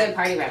had It was a good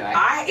party, by the way.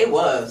 It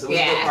was a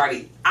good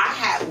party. I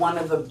had one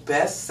of the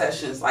best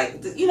sessions.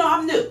 Like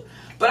I'm new.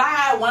 But I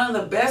had one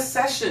of the best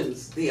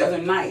sessions the other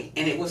night,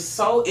 and it was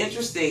so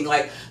interesting.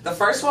 Like the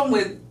first one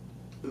with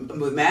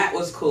Matt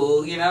was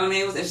cool. You know what I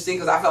mean? It was interesting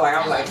because I felt like I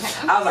was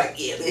like,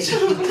 yeah, bitch.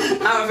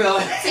 I feel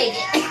like Take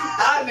it.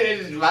 I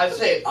did my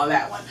shit on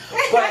that one.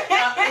 But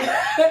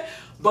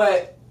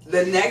but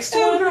the next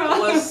one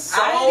was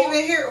so. I didn't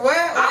even hear what.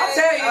 I'll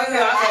tell you.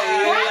 Okay.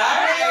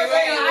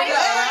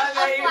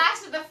 I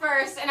flashed at the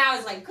first, and I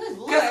was like, "Good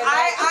lord!"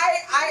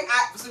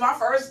 Because so my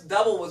first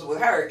double was with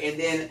her, and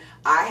then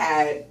I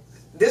had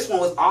this one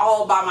was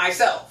all by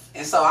myself,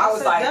 and so I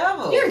was like,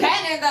 double. You're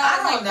getting it though. I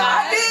was don't like, know.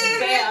 God, I did.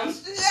 damn. Yeah,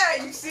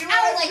 you see what I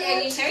was like,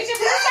 "Are you sure you're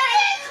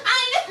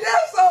Yeah,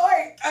 so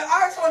like, I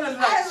just wanted to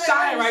like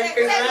shine right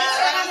there. I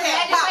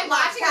just like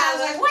watching. I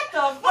was like, "What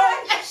the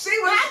fuck?"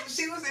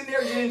 She was in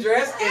there getting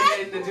dressed,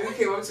 and then the dude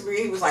came up to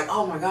me. He was like,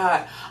 "Oh my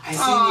god,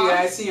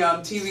 I seen you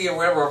on TV or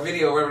whatever, or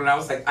video or whatever." And I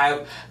was like,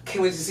 "I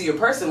can't wait to see you in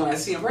person." When I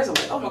see you in person,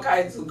 I'm like, "Oh my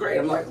god, this is great."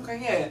 I'm like, "Okay,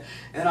 yeah."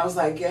 And I was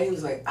like, "Yeah." He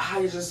was like,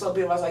 "You're just so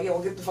beautiful." I was like, "Yeah,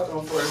 well, get the fuck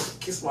on first,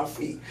 kiss my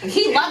feet."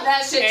 He loved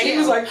that shit And too. he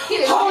was like,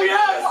 "Oh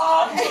yes."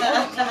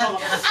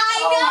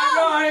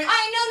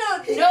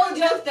 No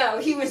joke though.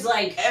 He was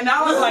like, And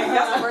I was like,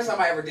 "That's the first time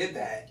I ever did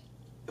that."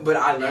 But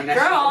I learned that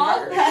 "Girl." shit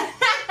from her.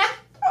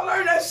 I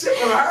learned that shit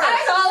from her. I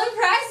was all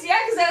impressed, yeah,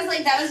 because I was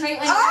like, that was right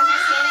when you guys were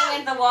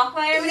standing at the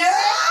walkway. And I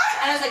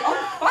was like, oh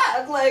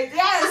fuck, like,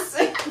 yes.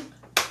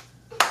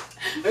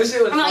 That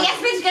shit was I'm like, funny.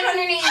 yes, bitch, get on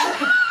your knees.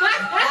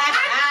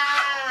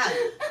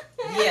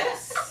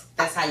 Yes,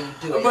 that's how you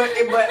do it.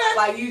 But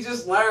like you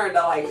just learned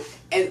that like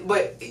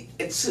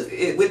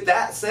with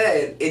that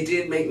said, it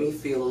did make me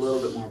feel a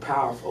little bit more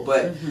powerful.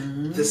 But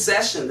the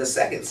second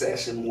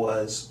session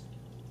was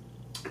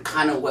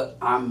kind of what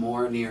I'm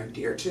more near and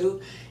dear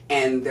to.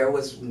 And there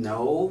was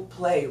no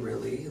play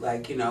really.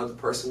 Like, the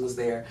person was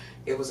there.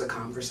 It was a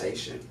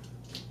conversation.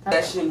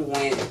 Session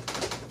went.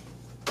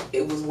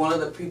 It was one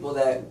of the people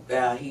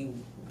that he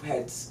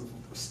had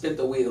spit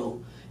the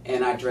wheel,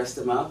 and I dressed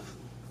him up.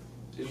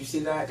 Did you see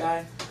that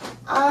guy?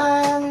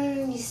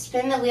 You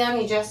spin the wheel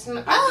and you dress him.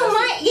 Oh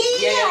my,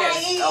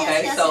 yeah.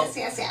 Okay,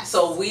 yes.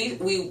 So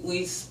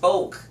we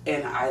spoke,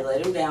 and I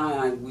let him down,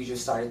 and we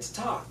just started to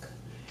talk,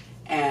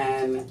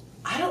 and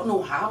I don't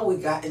know how we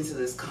got into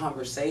this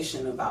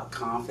conversation about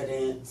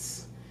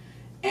confidence,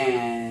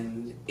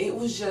 and it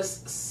was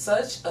just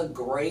such a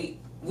great.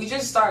 We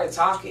just started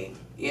talking,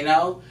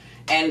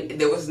 and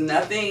there was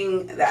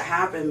nothing that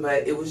happened,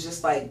 but it was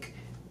just like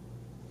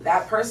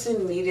that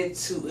person needed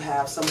to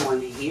have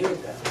someone hear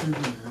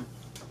them.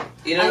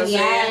 You know what I'm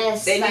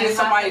yes, saying? They needed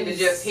somebody happens.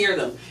 to just hear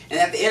them. And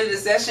at the end of the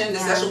session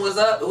was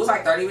up. It was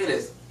like 30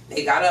 minutes.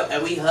 They got up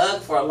and we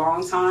hugged for a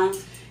long time,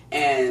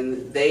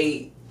 and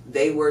they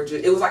they were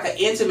just, it was like an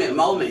intimate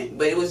moment,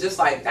 but it was just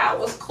like, that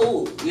was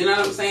cool. You know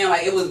what I'm saying?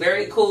 Like, it was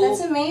very cool.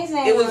 That's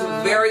amazing. It was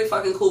very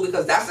fucking cool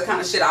because that's the kind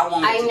of shit I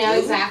wanted to do. I know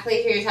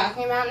exactly who you're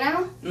talking about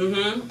now.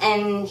 Mm-hmm.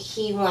 And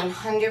he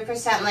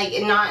 100%,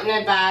 like, not in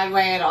a bad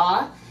way at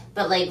all,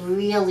 but, like,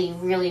 really,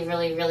 really,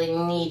 really, really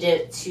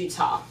needed to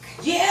talk.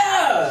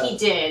 Yeah. He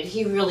did.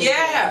 He really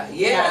did.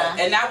 Yeah.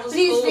 And that was But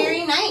he was cool.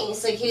 very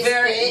nice. Like, he was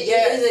Very, good.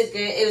 yes.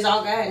 It was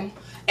all good.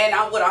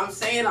 And what I'm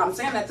saying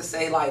that to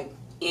say, like,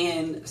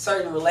 in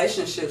certain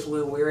relationships,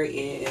 when we're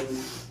in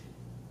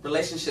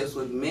relationships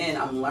with men,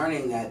 I'm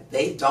learning that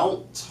they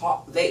don't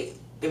talk.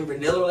 In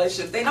vanilla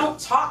relationships, they don't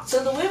talk to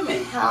the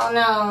women. Hell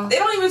no. They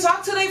don't even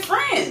talk to their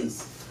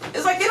friends.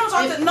 It's like they don't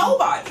talk to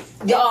nobody.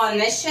 On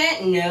this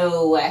shit,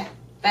 no.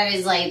 That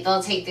is like,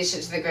 they'll take this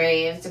shit to the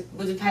grave.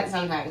 It depends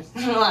sometimes.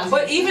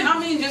 But even, I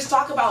mean, just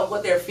talk about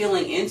what they're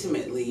feeling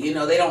intimately. You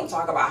know, they don't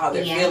talk about how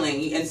they're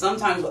feeling. And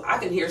sometimes I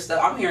can hear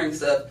stuff. I'm hearing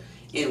stuff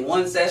in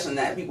one session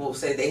that people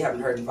say they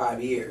haven't heard in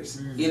 5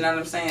 years. You know what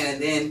I'm saying?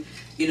 And then,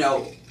 you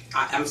know,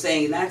 I'm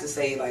saying that to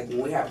say, like,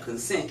 when we have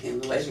consent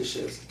in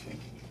relationships,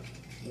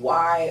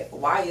 why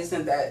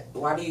isn't that,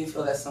 why do you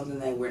feel that's something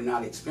that we're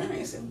not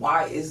experiencing?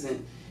 Why is it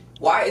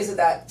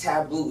that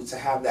taboo to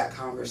have that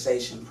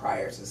conversation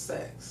prior to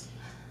sex?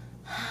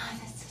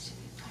 That's such a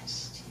good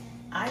question.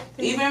 I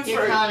think Even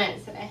You're for calling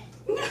it today.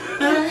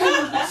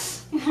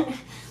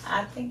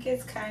 I think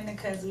it's kind of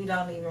because we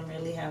don't even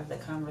really have the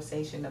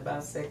conversation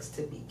about sex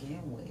to begin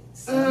with.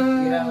 So,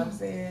 you know what I'm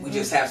saying? we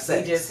just have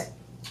sex.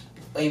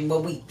 And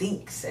what we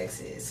think sex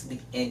is.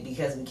 And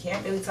because we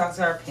can't really talk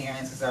to our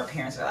parents because our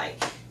parents are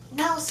like,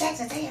 no sex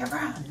until you're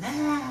grown.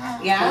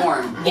 Nah. Yeah.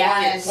 Porn.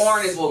 Yes.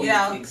 Porn is what we You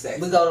know, think sex.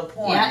 we go to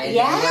porn. Yeah. And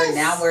Yes.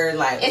 now we're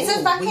like, It's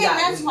ooh, a fucking,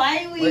 that's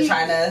why we're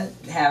trying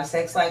to have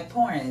sex like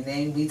porn. And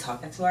then we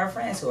talking to our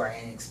friends who are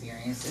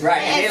inexperienced.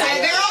 Right. And so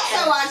they're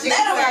also watching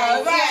Let 'em know,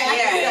 porn.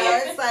 right? Yeah.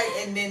 So it's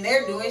like, and then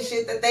they're doing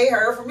shit that they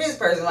heard from this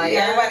person. Like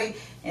Yeah. everybody,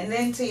 and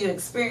then till you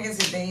experience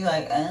it, then you're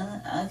like,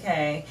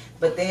 okay.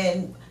 But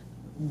then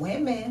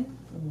women,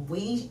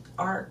 we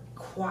are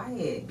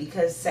quiet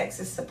because sex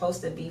is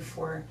supposed to be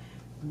for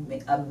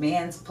a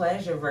man's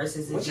pleasure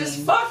versus Which it is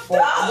being fucked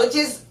up. Which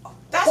is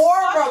That's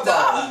horrible. fucked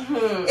up.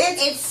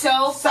 It's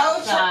so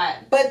fucked up.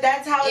 But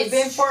that's how it's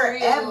been true.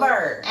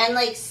 forever. And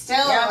like still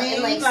You know what I mean?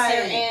 in like Like,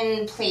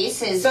 certain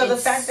places. So the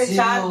it's fact that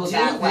y'all still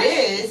that do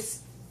way.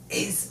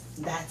 this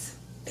that's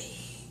big.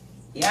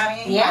 You know what I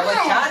mean? Yeah. Like,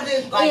 what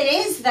y'all do, like, It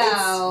is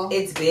though.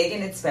 It's big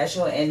and it's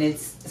special and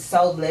it's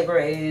so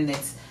liberating and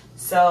it's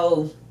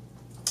so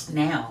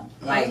now,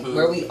 like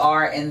where we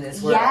are in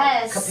this world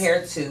Yes.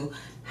 compared to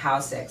how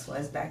sex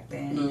was back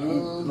then.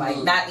 And, like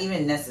not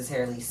even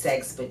necessarily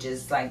sex, but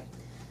just like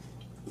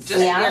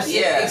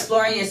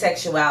exploring your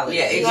sexuality.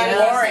 Yeah, You wanna hear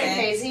some exploring.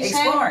 crazy shit?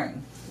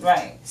 Exploring.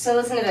 Right. So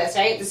listen to this,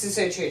 right? This is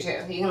so true too.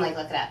 You can like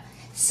look it up.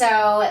 So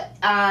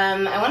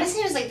I want to say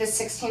it was like the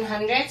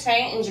 1600s,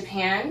 right, in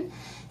Japan.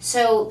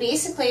 So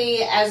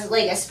basically, as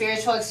like a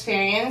spiritual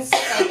experience,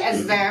 like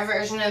as their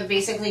version of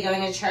basically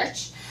going to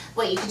church,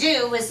 what you could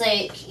do was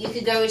like you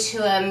could go to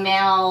a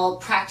male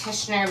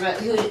practitioner, but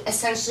who would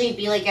essentially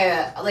be like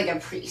a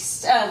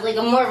priest, like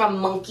a more of a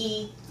monk,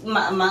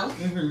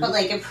 but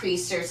like a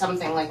priest or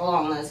something like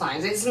along those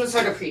lines, like some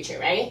sort of preacher,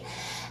 right?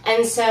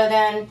 And so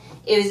then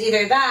it was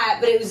either that,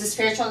 but it was a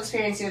spiritual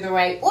experience either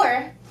way,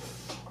 or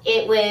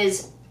it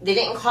was, they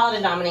didn't call it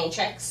a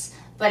dominatrix,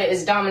 but it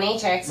was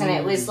dominatrix, and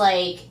it was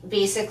like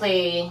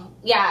basically,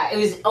 it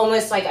was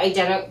almost like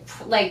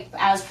like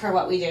as per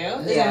what we do,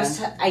 it was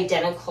almost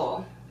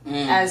identical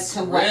as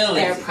to what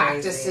their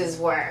practices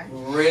were.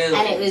 Really?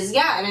 And it was,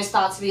 and it's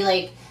thought to be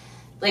like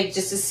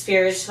just a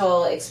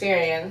spiritual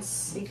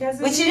experience.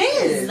 Which it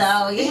is,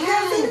 though.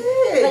 Because it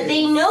is. But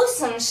they know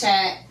some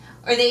shit,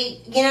 or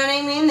they, you know what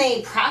I mean?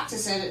 They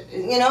practice it,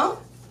 you know?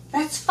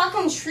 That's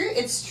fucking true.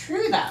 It's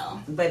true, though.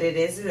 But it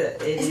is.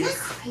 Isn't that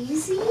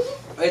crazy?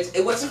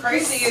 What's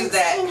crazy is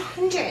that.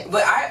 1600s.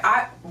 But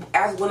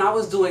as when I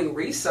was doing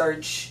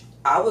research,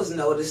 I was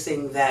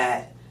noticing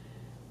that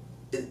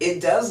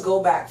it does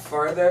go back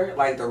further.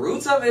 Like the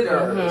roots of it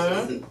are a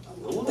little different.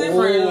 Well,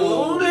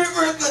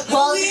 That's a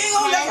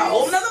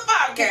whole nother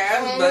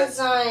podcast. Depends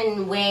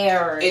on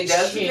where. It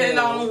does depend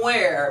on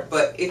where,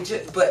 but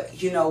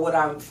but you know what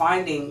I'm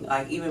finding,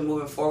 like even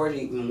moving forward,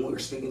 even when we were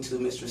speaking to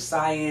Mistress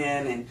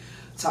Cyan and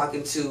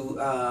talking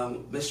to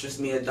Mistress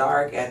Mia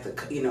Dark at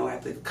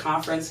the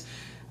conference,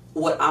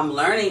 what I'm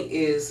learning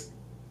is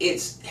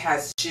it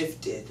has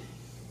shifted.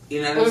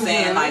 You know what I'm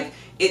saying? Like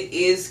it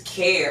is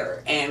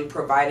care and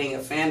providing a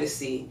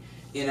fantasy.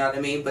 You know what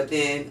I mean? But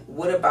then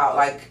what about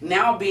like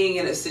now being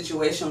in a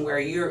situation where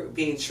you're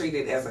being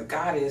treated as a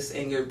goddess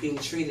and you're being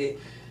treated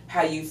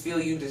how you feel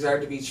you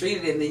deserve to be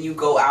treated, and then you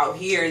go out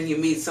here and you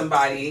meet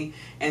somebody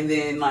and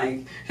then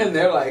and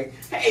they're like,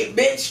 hey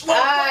bitch, it's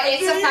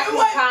a fucking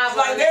problem.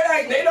 Like they're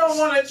like, they don't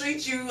want to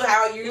treat you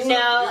how you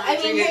No, I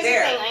mean, here's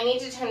there. the thing. I need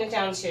to tone it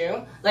down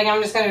too. Like,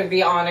 I'm just gonna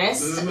be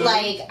honest.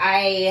 Like,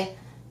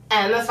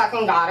 am a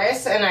fucking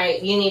goddess, and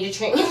you need to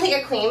treat me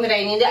like a queen, but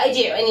I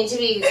need to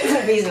be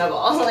reasonable.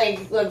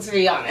 Like, let's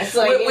be honest.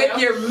 Like, with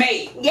your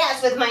mate.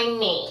 Yes, with my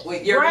mate.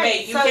 With your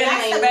mate. You so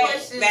can't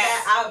that's expect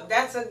that.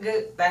 That's a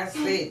good. That's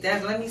it.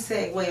 Let me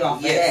segue off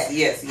of that.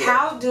 Yes.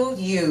 How do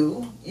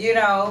you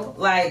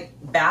like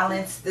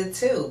balance the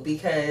two?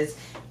 Because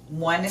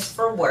one is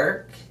for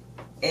work,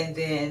 and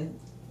then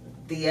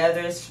the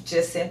other is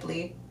just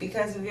simply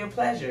because of your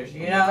pleasures.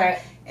 Right.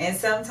 And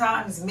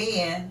sometimes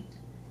men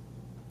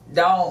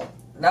don't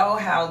know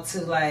how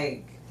to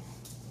like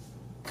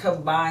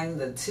combine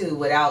the two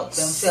without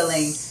them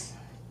feeling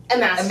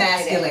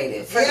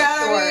emasculated. For sure.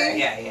 I mean?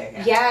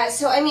 Yeah. Yeah,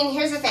 so I mean,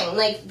 here's the thing.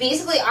 Like,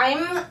 basically,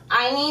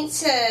 I need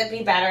to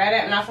be better at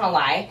it. I'm not gonna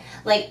lie.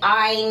 Like,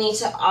 I need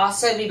to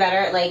also be better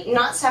at, like,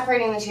 not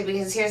separating the two,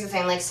 because here's the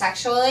thing. Like,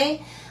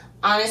 sexually,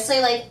 honestly,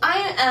 like,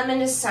 I am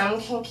into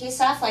some kinky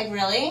stuff, like,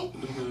 really.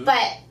 Mm-hmm.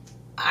 But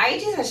I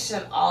do this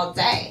shit all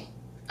day.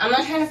 I'm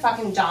not trying to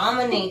fucking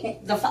dominate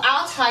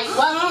I'll tell you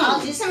what,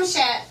 I'll do some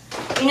shit.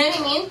 You know what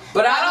I mean?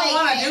 But I don't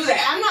want to do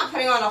that. I'm not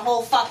putting on a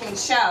whole fucking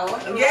show.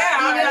 Yeah,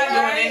 I'm not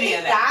doing any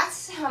of that.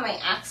 That's how my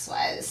ex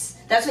was.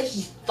 That's what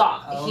he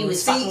thought. He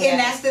was fucking and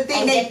that's the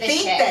thing. And They get this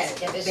think shit. that.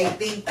 Get this They shit.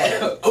 think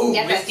that. Oh,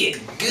 Get it's this.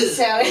 getting good.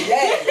 So,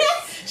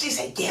 She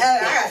said, I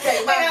gotta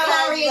take my I know,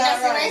 I'm clothes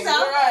readjusting off.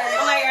 myself. Right.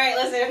 I'm like, alright,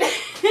 listen.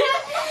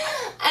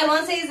 I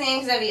won't say his name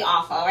because that'd be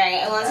awful,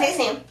 right? I won't say his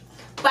name.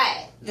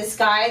 But this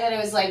guy that I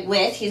was, like,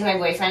 with, he's my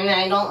boyfriend, and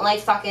I don't, like,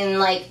 fucking,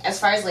 like, as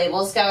far as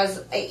labels goes,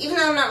 even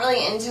though I'm not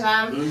really into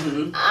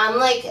them, I'm,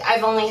 like,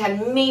 I've only had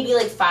maybe,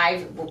 like,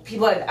 5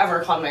 people I've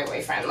ever called my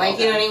boyfriend. Like,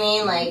 you know what I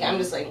mean? Like, I'm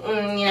just like,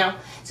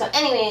 So,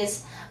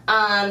 anyways,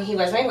 he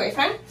was my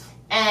boyfriend,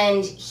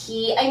 and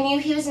I knew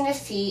he was into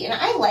feet, and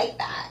I like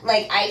that.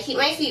 Like, I keep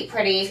my feet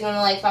pretty. If you want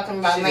to, like,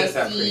 fucking rub my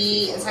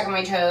feet and suck on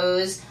my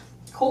toes,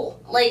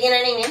 cool. Like, you know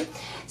what I mean?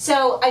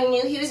 So, I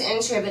knew he was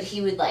into it, but he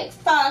would, like,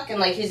 fuck,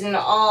 and, like, he was into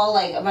all,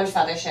 like, a bunch of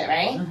other shit,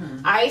 right? Mm-hmm.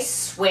 I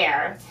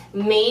swear,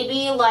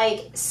 maybe,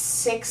 like,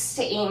 6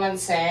 to 8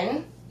 months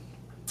in,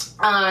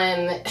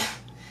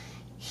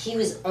 he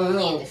was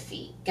only into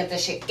feet. Get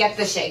this shit. It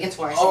gets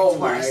worse. Oh, it gets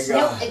my worse.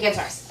 God. Nope, it gets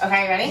worse.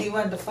 Okay, ready? He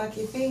wanted to fuck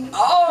your feet.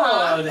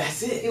 Oh,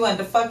 that's it. He wanted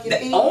to fuck your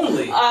feet.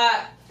 Only.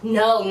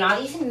 No,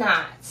 not even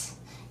that.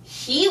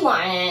 He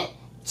wanted...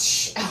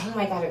 Oh,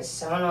 my God, it was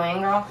so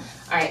annoying, girl.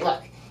 All right,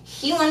 look.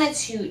 He wanted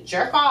to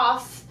jerk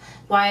off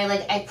while,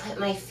 like, I put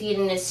my feet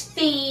in his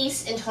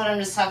face and told him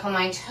to suck on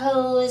my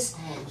toes.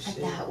 But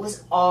that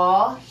was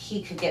all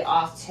he could get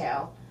off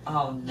to.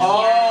 Oh, no.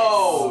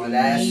 Oh,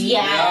 That's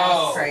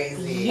Yes.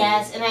 crazy.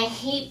 Yes, and I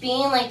hate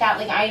being like that.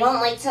 Like, I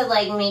don't like to,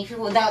 like, make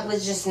people... That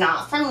was just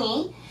not for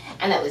me.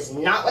 And that was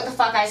not what the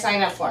fuck I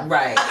signed up for.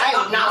 Right.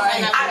 I did not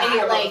sign up for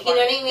that. Like, you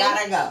know what I mean?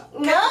 Gotta go.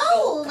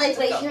 No!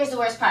 Like, here's the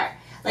worst part.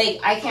 Like,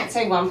 I can't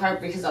say one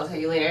part because I'll tell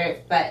you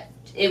later, but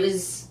it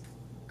was...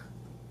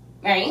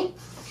 Right?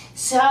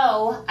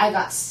 So, I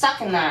got stuck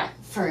in that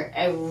for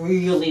a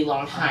really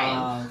long time.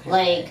 Oh, okay.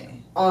 Like,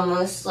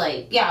 almost,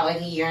 like, yeah,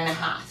 like a year and a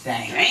half.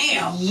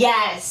 Damn.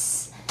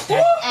 Yes.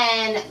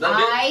 And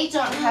I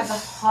don't have the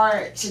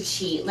heart to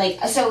cheat. Like,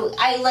 so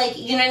I, like,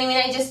 you know what I mean?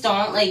 I just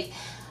don't, like...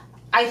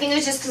 I think it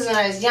was just because when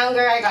I was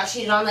younger, I got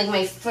cheated on, like,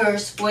 my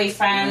first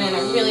boyfriend, and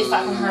it really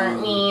fucking hurt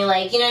me,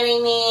 like, you know what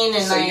I mean?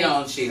 And So like, you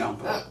don't cheat on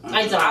people?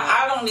 I don't.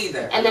 I don't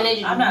either. And then I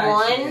did I'm not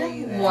a cheater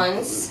either.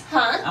 once,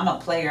 huh? I'm a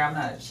player. I'm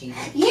not a cheater.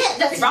 Yeah,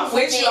 that's If I'm the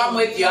with you, thing. I'm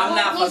with you. I'm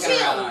not Me fucking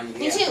too. around on you.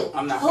 Me Yeah. too.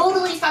 I'm not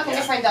totally fucking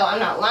different, though. I'm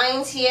not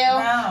lying to you.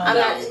 I'm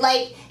not,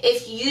 like,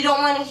 if you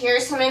don't want to hear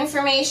some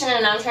information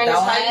and I'm trying to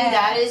Don't tell you, ask.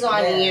 that is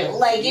on Yeah. you.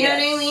 Like, you know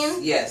what I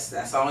mean? Yes,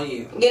 that's on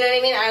you. You know what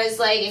I mean? I was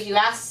like, if you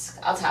ask,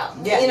 I'll tell.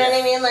 Yeah. You know what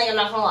I mean? Like, I'm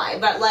not gonna lie.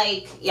 But,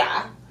 like,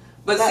 yeah.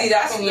 But see,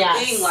 that's the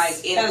Yes. thing.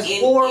 Like, That was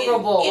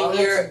horrible. in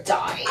your, Let's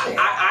die.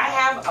 I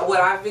have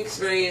what I've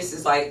experienced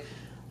is like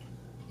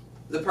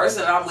the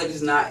person that I'm with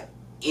is not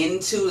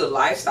into the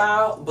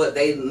lifestyle, but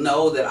they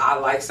know that I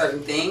like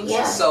certain things,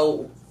 Yeah.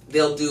 so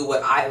they'll do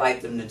what I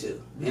like them to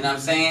do. You know what I'm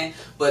saying?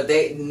 But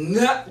they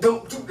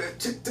don't do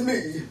that shit to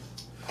me.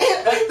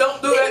 Like,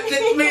 don't do that shit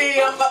to me.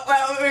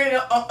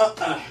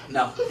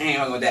 No, I ain't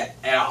going with that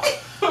at all.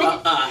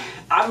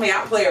 I mean,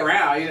 I play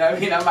around, you know what I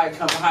mean? I might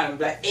come behind him and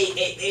be like,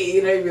 hey,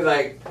 you know, he'd be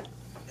like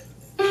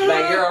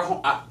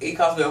he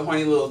calls me a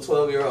horny little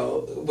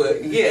 12-year-old.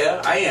 But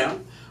yeah, I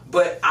am.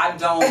 But I'm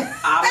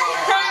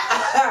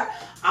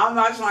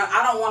not trying.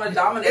 I don't want to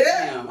dominate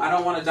him. I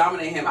don't want to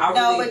dominate him.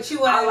 But you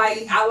want.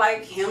 I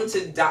like him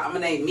to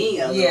dominate me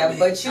a little bit.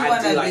 But you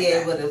want to like be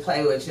that. able to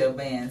play with your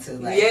band too.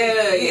 Like,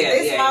 Yeah.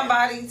 It's my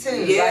body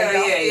too. Yeah, like,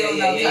 don't feel no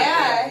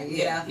type of way,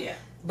 you know? Yeah.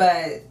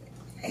 But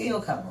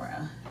he'll come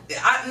around.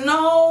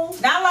 No.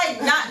 Not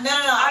like no.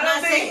 I'm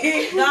not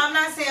saying. No, I'm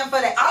not saying for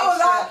the extra. I was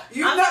not.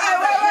 You I'm know. talking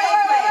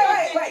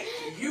about Wait.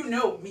 You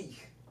know me.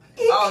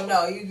 Oh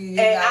no, you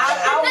And not.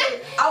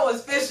 I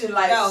was fishing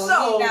like No,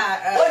 so. he not,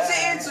 What you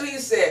into? He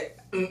said,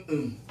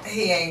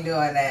 He ain't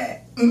doing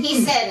that.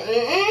 He said,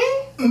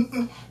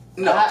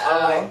 No.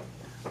 I'm like,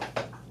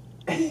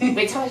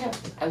 Wait, tell me.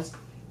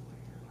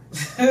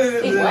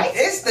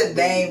 It's the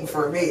name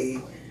for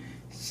me.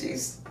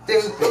 She's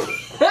stupid.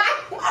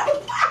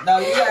 No,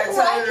 you gotta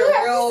tell her the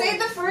real say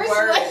the first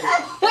word. one?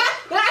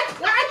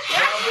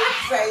 Don't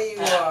say you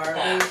are,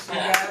 bitch. You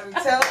gotta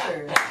tell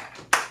her.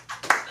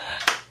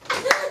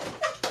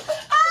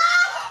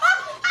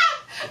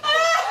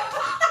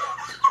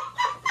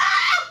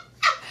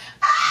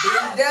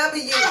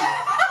 BW.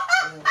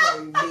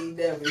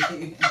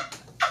 BW.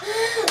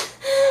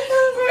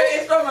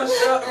 It's from a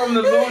show from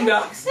the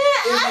Boondocks.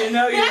 If you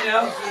know, you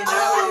know.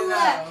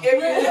 If you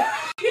know, you know.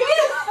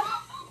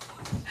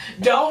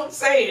 Don't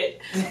say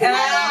it. If you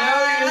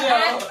know, you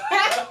know.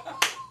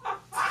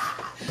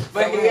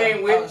 But he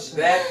ain't with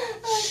that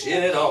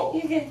shit at all.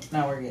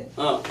 No, we're good.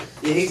 Yeah,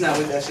 he's not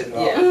with that shit at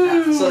all.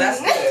 Yeah. So that's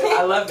good.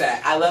 I love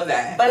that. I love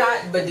that.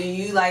 But do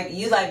you like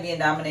being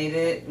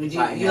dominated? Would you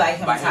Yeah, like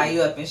him to by tie him.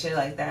 you up and shit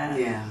like that?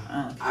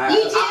 Yeah. Okay.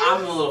 You do?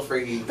 I'm a little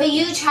freaky. But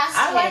you trust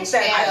I him like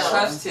that. I too.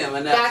 trust him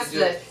enough That's to do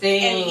the it.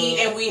 thing.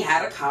 And we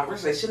had a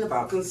conversation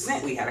about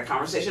consent. We had a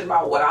conversation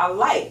about what I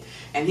like.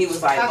 And he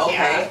was like, Fuck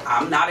okay, yeah.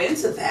 I'm not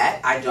into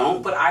that. I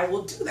don't, but I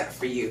will do that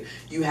for you.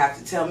 You have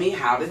to tell me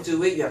how to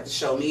do it. You have to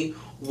show me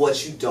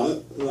what you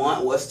don't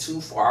want, what's too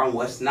far, and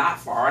what's not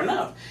far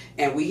enough.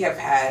 And we have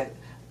had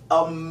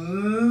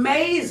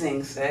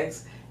amazing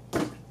sex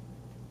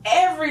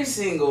every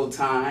single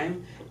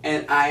time,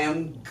 and I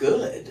am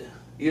good.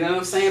 You know what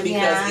I'm saying?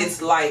 Because it's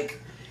like,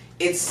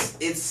 it's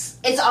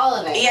all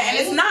of it. yeah, and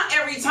right? it's not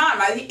every time.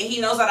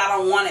 He knows that I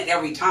don't want it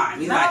every time.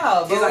 He's No, like,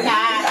 but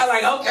I'm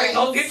like, okay,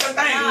 go get your thing.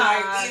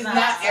 Like, it's No,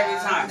 not every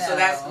time. So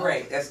that's no.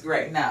 great. That's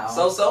great. No.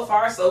 So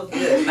far, so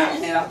good.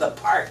 Knocking it out the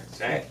park.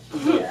 Right?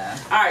 Yeah.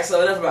 All right,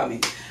 so enough about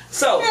me.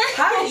 So,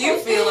 how do you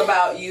feel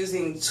about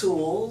using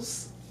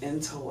tools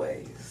and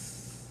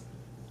toys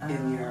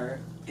in your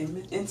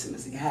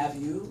intimacy? Have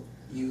you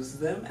used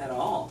them at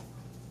all?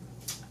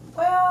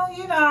 Well,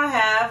 I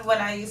have when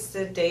I used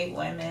to date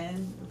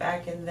women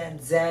back in the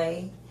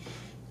day.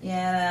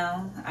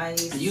 I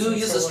used You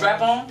used a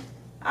strap on?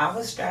 I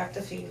was strapped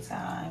a few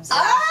times.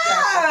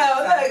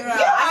 Oh,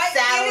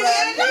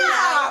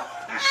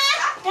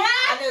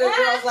 I knew the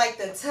girls like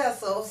the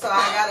tussle, so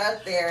I got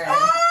up there. And,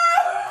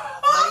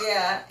 but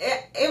yeah,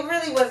 it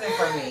really wasn't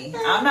for me.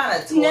 I'm not a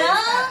toy.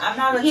 I'm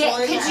not a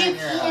toy because kind you of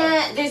girl.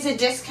 can't. There's a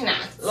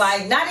disconnect.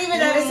 Like, not even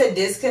that it's a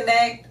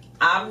disconnect.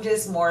 I'm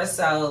just more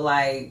so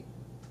like,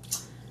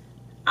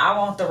 I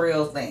want the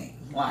real thing.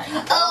 Like, you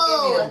don't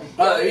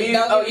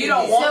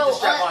want the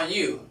strap on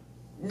you.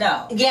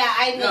 No. Yeah,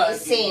 I know the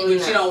same.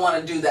 But you don't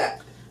want to do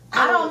that.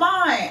 I don't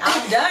mind.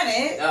 I've done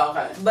it. Oh,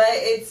 okay. But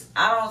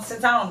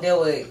since I don't deal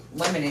with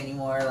women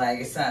anymore, like,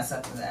 it's not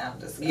something that I'm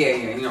just Yeah,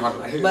 you know what I'm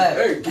like. But,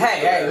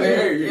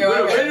 hey,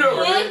 No.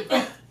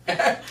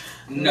 But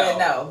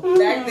no.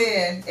 Back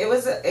then, it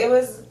was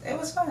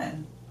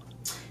fun.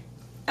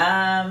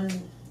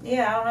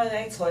 Yeah, I don't really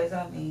like toys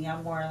on me.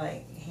 I'm more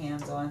like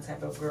hands-on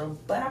type of girl,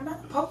 but I'm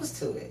not opposed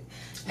to it.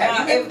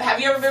 Have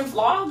you ever been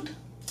flogged?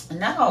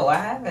 No, I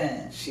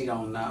haven't. She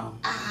don't know.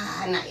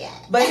 Not yet.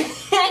 But this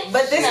is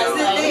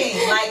the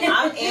thing. Like,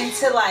 I'm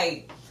into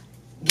like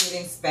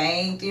getting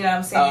spanked. You know what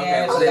I'm saying?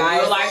 Okay, so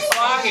Guys, you like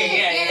flogging?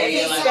 if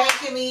he's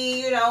spanking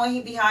me, when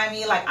he behind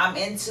me, like, I'm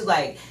into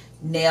like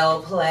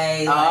nail play. Like,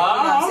 you know what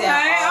I'm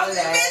saying? All of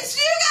that. Bitch,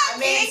 you got I'm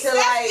me. into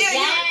like.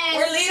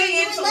 We're leading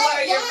into what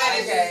are your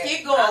fetishes. Okay.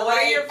 Keep going. What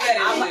are your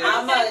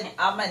fetishes?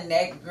 I'm a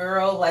neck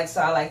girl, like,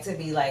 so I like to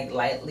be like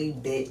lightly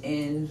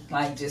bitten,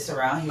 like just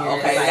around here.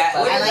 Okay, like,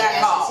 what I is like that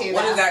that called? too,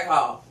 What though. is that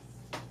called?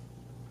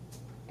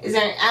 Is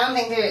there? I don't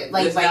think they're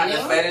like There's not a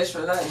biting. fetish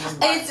for that.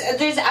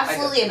 There's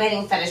absolutely a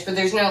biting fetish, but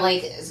there's no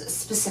like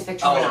specific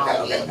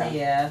terminology. Okay.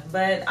 Yeah,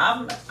 but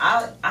I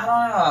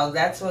don't know.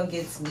 That's what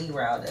gets me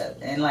riled up,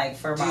 and like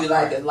for my Do you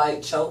like a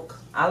light choke?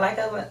 I like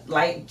a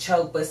light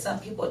choke, but some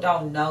people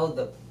don't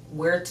know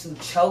where to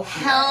choke.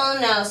 Hell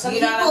no. Some You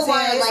know what I'm people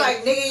want saying? to It's like,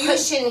 like, nigga, you-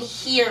 push in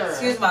here.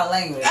 Excuse my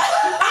language.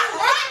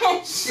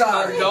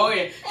 Sorry. Go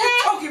in.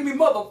 You're choking me,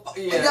 motherfucker.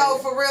 Yeah. No,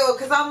 for real,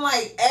 because I'm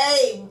like,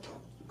 hey,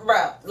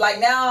 bro, like,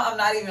 now I'm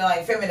not even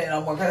like feminine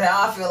no more, because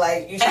now I feel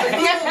like you trying to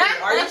kill me.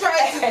 Are you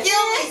trying to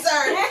kill me,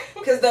 sir?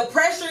 Because the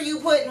pressure you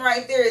putting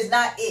right there is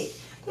not it.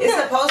 It's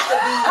supposed to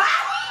be.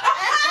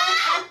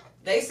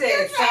 They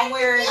said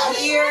somewhere in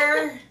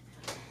here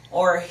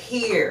or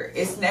here.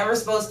 It's never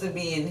supposed to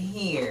be in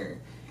here.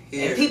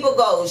 And people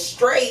go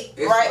straight,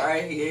 It's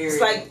right here. It's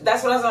like,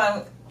 that's what I was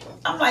like.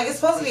 I'm like, it's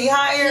supposed to be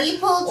higher.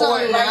 People or,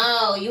 don't like,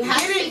 know. You have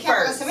to get be it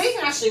careful. first. Somebody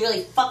can actually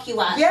really fuck you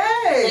up.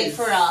 Yes. Like,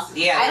 for real.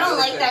 Yeah, I don't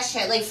really like good. that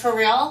shit. Like, for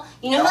real.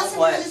 You know how Don't some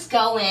what? people just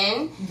go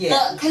in?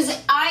 Yeah. Because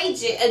I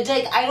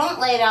don't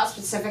lay it out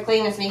specifically,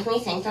 and it's making me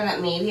think that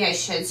maybe I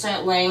should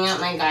start laying out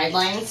my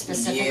guidelines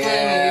specifically. Maybe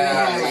make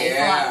my life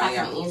a lot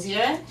fucking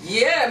easier.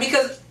 Yeah,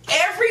 because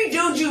every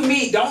dude you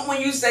meet, don't when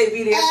you say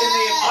BDSM,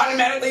 they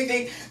automatically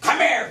think, come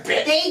here,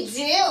 bitch. They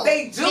do.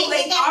 They do. They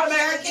think I'm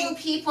automatically jerking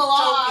people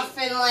off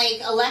and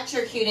like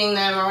electrocuting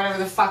them or whatever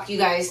the fuck you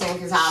guys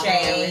think is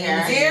happening over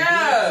here.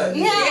 Yeah.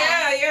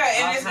 Yeah.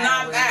 And it's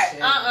not that.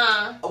 It's not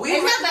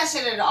that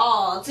shit at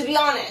all. To be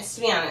honest.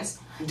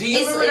 Do you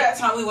remember that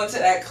time we went to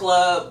that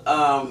club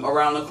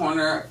around the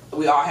corner?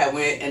 We all had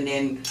went, and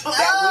then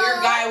that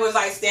weird guy was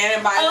like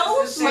standing by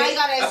us and shit. Oh my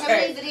god, I have so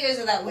many videos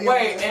of that weird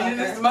Wait, and then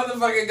this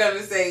motherfucker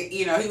gonna say,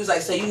 he was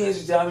like, so you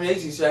guys are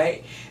dominatrix,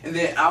 right? And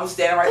then I was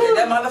standing right there.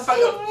 That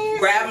motherfucker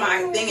grabbed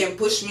my thing and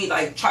pushed me,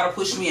 like, try to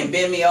push me and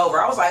bend me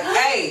over. I was like,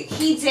 hey.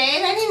 He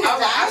did? I didn't know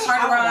that. I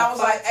turned around and I was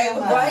like, hey,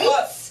 what the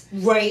fuck?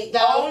 Right, though.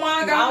 Oh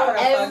my god.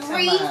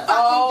 Every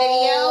fucking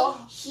video,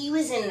 he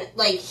was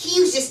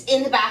just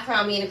in the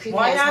background being a creepy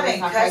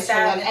ass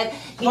motherfucker. And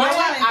you know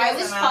what? I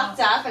was fucked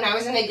up and I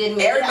was in a good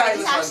mood. Everybody I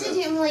just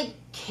actually didn't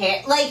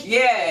care.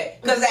 Yeah,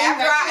 because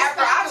after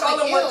I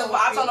told him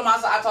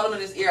I told him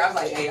in his ear, I was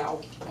like, hey,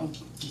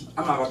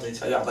 I'm not about to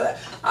tell y'all, but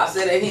I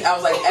said, I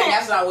was like, and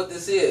that's not what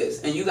this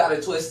is, and you got to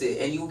twist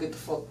it, and you get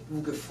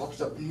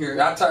fucked up in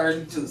here. I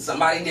turned to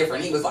somebody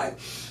different. He was like,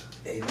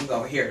 hey, let me go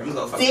over here. Let me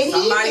go fuck somebody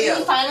else. Did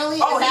he finally?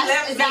 Oh, he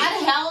left me. Is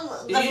that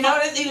hell? Did you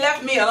notice he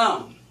left me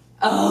alone?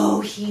 Oh,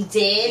 he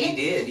did? He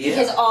did, yeah.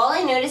 Because all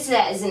I noticed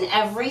is in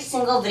every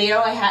single video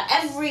I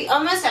have,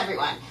 almost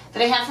everyone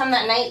that I have from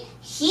that night,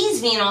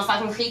 he's being all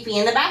fucking creepy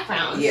in the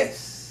background.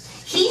 Yes.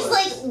 He's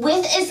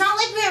it's not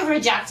like we were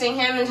rejecting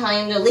him and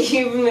telling him to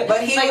leave.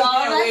 But he was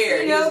being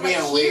weird. He was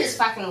being weird. He was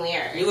fucking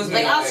weird. He was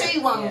being I'll weird. show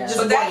you one.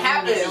 But that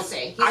happens.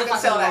 I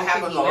can tell that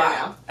happens a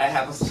lot. I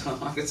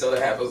can tell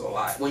that happens a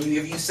lot.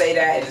 If you say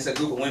that and it's a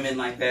group of women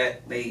like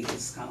that,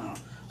 it's kind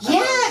of.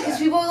 Yeah, because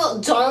people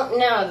don't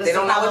know. They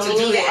don't know what to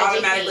do. They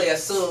automatically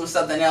assume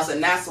something else,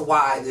 and that's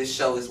why this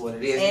show is what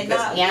it is. And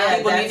because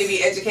people need to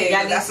be educated.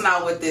 That's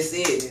not what this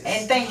is.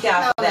 And thank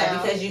y'all for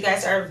that, because you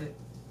guys are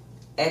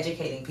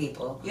educating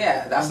people.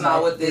 Yeah, that's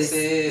not what this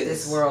is.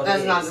 This world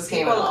that's is. Not the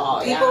same at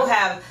all. People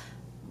have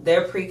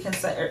their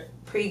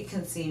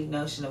preconceived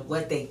notion of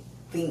what they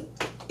think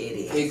it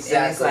is. Exactly.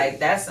 And it's like,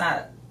 that's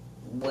not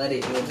what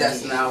it really is.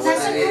 That's not what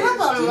it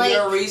is. Do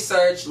your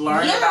research,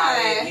 learn about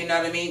it. You know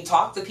what I mean?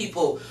 Talk to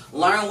people.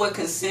 Learn what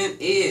consent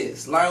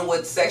is. Learn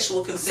what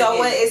sexual consent is. So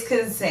what is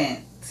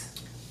consent?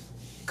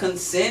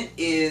 Consent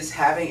is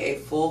having a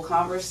full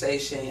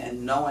conversation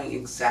and knowing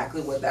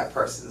exactly what that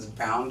person's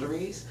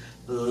boundaries,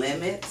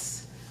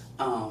 limits,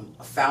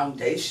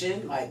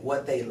 foundation, like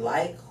what they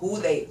like,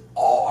 who they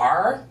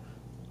are,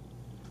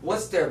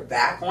 what's their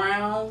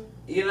background.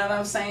 You know what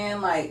I'm saying?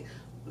 Like,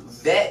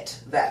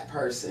 vet that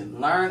person,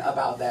 learn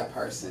about that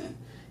person,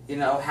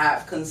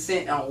 have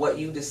consent on what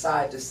you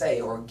decide to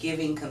say, or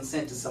giving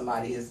consent to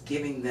somebody is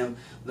giving them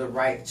the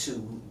right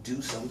to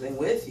do something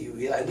with you.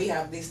 You're like, we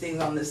have these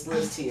things on this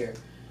list here.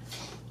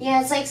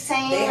 Yeah, it's like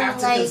saying they have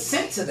to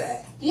consent to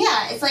that.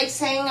 Yeah, it's like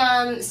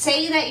saying,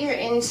 say that you're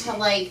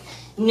into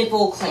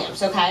nipple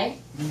clamps, okay?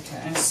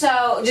 Okay.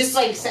 So just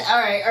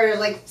alright,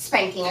 or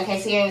spanking,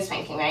 okay? So you're into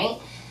spanking, right?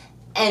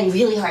 And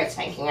really hard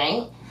spanking,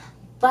 right?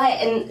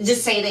 And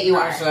just say that you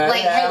are.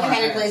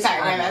 Hypothetically,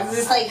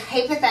 just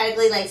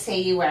hypothetically, say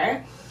you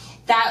were.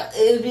 That,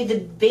 it would be the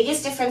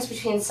biggest difference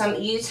between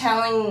you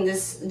telling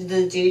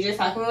the dude you're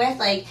fucking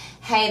with,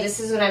 hey, this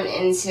is what I'm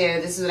into,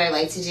 this is what I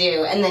like to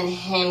do, and then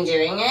him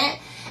doing it,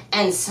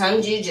 and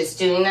some dude just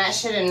doing that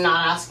shit and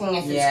not asking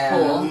if it's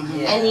cool,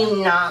 and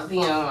you not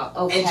being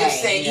okay. And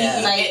just saying,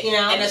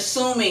 and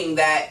assuming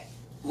that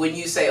when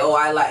you say, "Oh,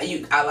 I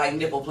like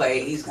nipple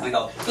play," he's gonna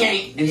go,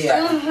 "Yank," and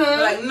start.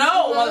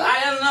 No, well,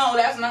 I don't know.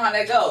 That's not how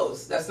that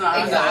goes. That's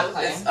not how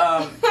it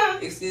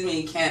goes. Excuse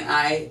me, can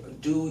I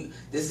do?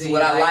 This is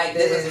what I like.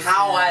 This is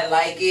how I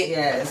like it.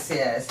 Yes.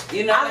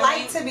 I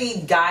like to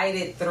be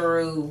guided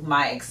through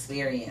my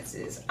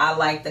experiences. I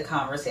like the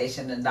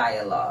conversation and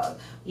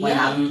dialogue when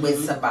I'm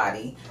with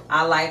somebody.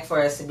 I like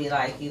for us to be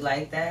like, "You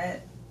like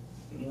that?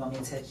 You want me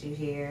to touch you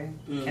here?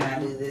 Can I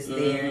do this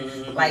there?"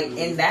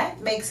 And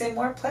that makes it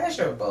more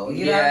pleasurable.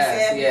 You know what I'm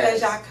saying?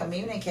 Because y'all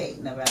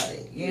communicating about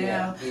it, you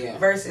know?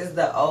 Versus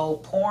the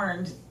old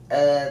porn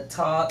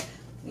talk.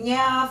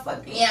 Yeah,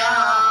 fuck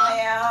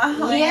yeah.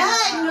 No,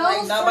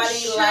 nobody for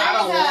sure. I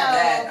don't want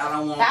that. I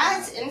don't want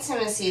That's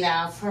intimacy,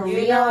 though, for real.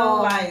 You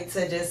know,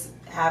 to just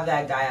have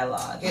that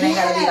dialogue. It ain't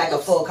gotta be a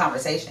full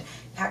conversation.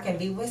 I can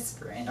be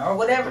whispering or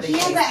whatever the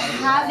case. But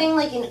having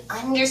an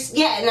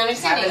understanding.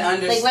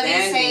 Whether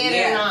you say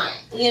it or not.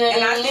 You know what I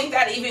mean? And I think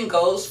that even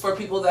goes for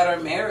people that are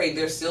married.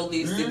 There still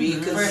needs to be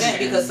consent,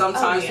 because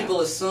sometimes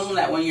people assume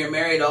that when you're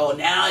married, now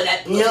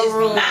that pussy's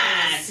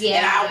mine,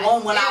 and I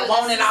want when I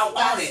want it, I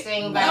want it. No,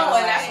 and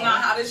that's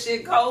not how this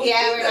shit goes.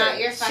 Yeah, we're not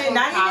your fucking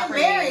not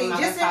even married,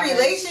 just in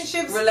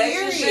relationships,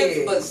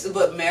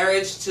 but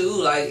marriage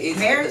too.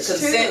 It's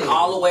consent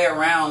all the way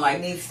around.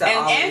 Needs to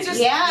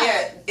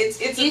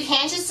it's you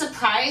can't just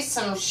surprise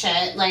some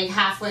shit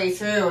halfway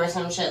through or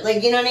some shit.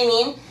 You know what I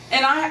mean?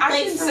 And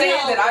I can say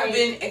that I've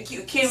been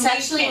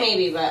sexually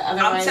maybe, but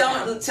otherwise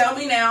tell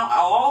me now,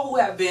 all who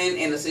have been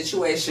in a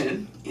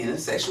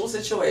sexual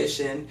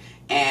situation,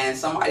 and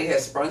somebody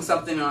has sprung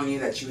something on you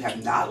that you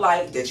have not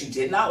liked, that you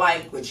did not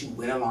like, but you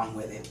went along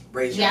with it.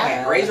 Raise your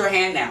hand. Raise your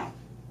hand now.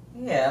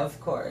 Yeah, of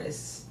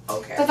course.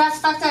 Okay. But that's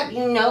fucked up.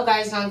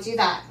 Guys don't do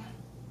that.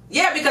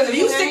 Yeah, because if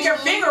you stick your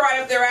finger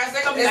right up their ass,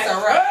 they're gonna be like,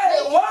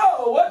 "Hey,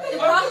 whoa, what the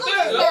fuck is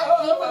this?"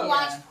 People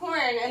watch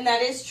porn born, and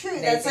that is true.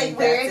 That's like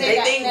where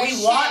they think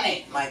we want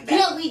it like that.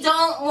 No, we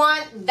don't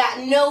want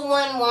that. No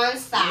one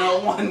wants that. No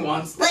one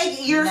wants that.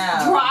 Like your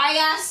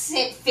dry ass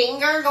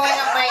finger going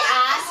up my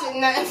ass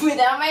and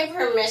without my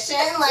permission.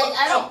 Like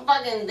I don't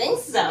fucking think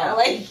so. No.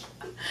 Like,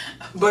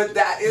 but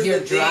that is your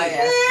the dry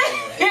thing. ass.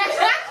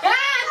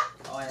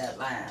 On that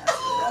line.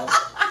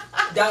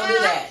 Don't do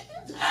that.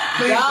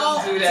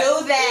 Don't do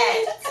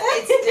that.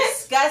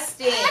 It's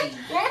disgusting.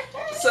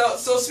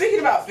 So speaking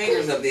about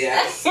fingers of the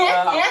ass,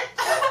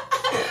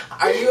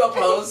 are you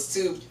opposed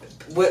to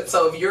what?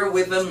 So if you're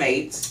with a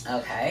mate,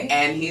 okay,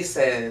 and he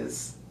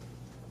says,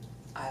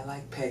 "I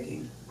like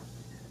pegging,"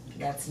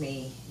 that's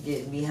me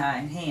getting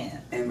behind him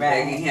and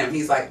pegging him.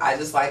 He's like, "I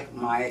just like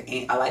I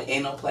like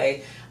anal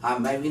play.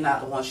 Maybe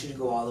not want you to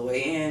go all the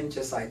way in,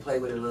 just like play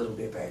with it a little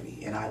bit,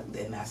 baby." And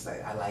that's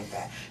like, I like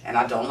that. And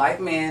I don't like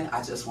men.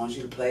 I just want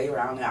you to play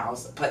around the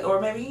house, play,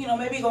 or maybe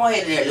maybe go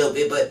ahead in there a little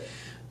bit, but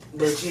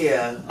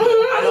yeah,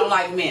 I don't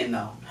like men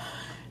though.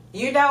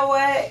 You know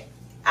what?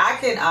 I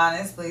can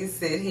honestly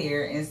sit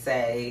here and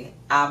say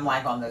I'm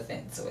like on the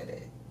fence with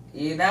it.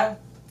 You know,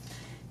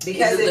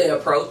 because is it the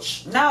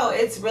approach? No,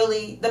 it's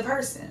really the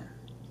person.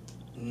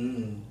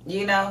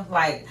 You know,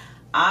 like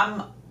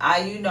I'm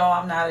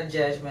not a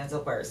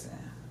judgmental person.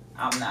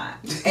 I'm not.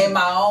 In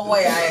my own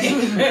way, I am.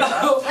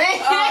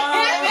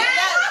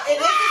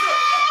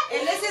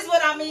 And this is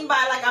what I mean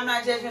by like I'm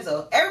not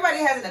judgmental. Everybody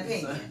has an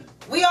opinion.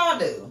 We all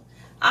do.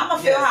 I'm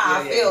gonna feel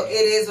how I feel.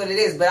 It is what it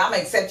is, but I'm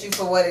gonna accept you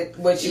for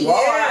what you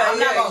are. I'm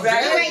not gonna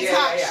talk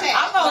shit.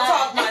 I'm gonna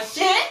talk my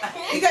shit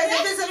because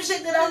if it's some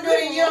shit that I'm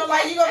doing and you don't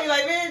like, you gonna be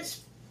like, bitch.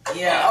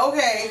 Yeah,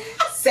 okay.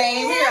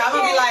 Same here. I'm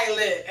gonna be like,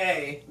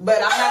 hey.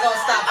 But I'm not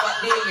gonna stop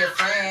being your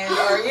friend,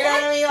 or you know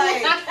what I mean?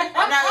 Like,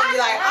 I'm not gonna be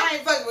like, I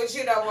ain't fucking with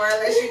you no more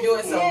unless you're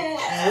doing some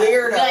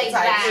weirdo like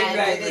type that. shit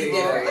that is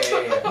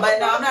different. But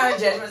no, I'm not a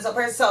judgmental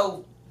person.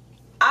 So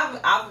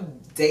I've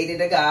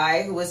dated a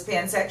guy who was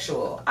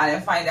pansexual. I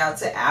didn't find out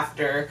till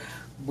after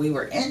we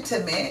were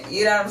intimate.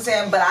 You know what I'm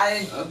saying? But I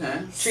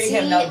didn't treat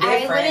him no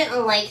different. I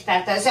wouldn't like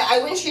that though. So I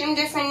wouldn't treat him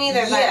different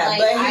either. Yeah,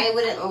 but I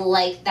wouldn't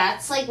like.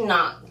 That's like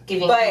not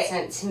giving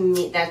consent to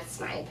me. That's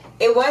my opinion.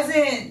 It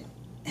wasn't.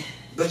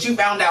 But you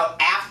found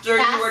out after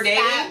you were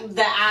dating?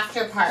 The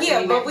after part.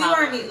 Yeah, but we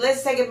weren't.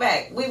 Let's take it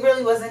back. We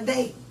really wasn't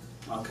dating.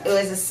 Okay. It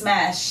was a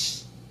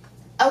smash.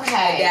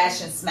 Okay. A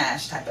dash and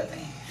smash type of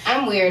thing.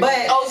 I'm weird.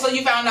 But so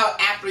you found out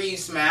after you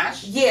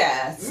smashed?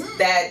 Yeah,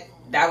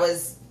 that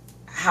was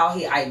how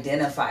he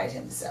identified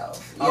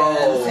himself. You know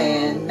what I'm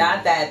saying?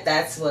 Not that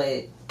that's what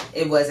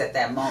it was at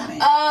that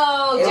moment.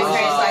 Oh, it different. was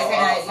just like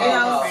that, you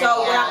know.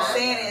 So what I'm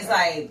saying is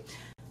like,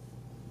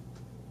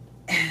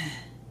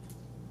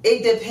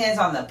 it depends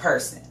on the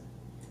person.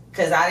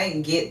 Because I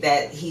didn't get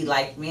that he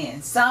liked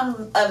men.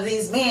 Some of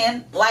these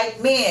men like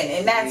men,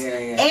 and that's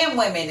and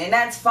women, and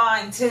that's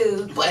fine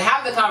too. But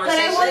have the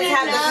conversation.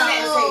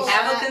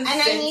 Have a consenting.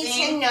 And I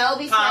need to know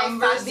before I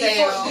fuck you.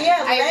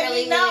 Yeah, let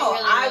me know.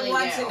 I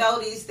want to know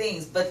these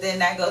things. But then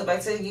that goes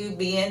back to you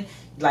being,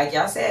 like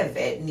y'all said,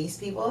 vetting these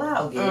people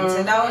out, getting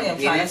to know them,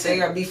 trying to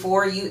figure out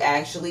before you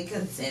actually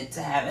consent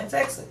to having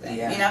sex with them.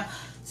 You know.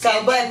 So,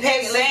 but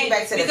Peggy, let's get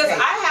back to the because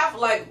I have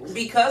like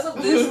because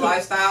of this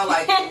lifestyle,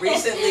 like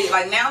recently,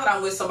 like now that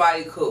I'm with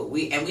somebody, cool.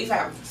 We've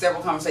had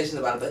several conversations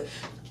about it, but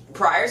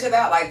prior to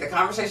that, like the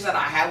conversation that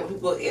I had with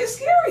people, it's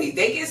scary.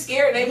 They get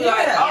scared. They be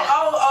like,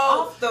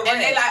 oh,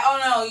 and they like, oh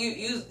no,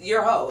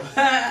 you're a hoe.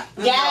 Yes,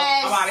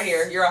 I'm out of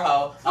here. You're a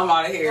hoe. I'm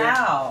out of here.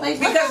 Wow. Like,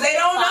 because they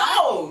don't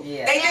know.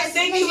 Yeah. They just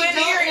think you in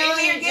here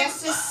and you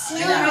just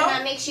assume, and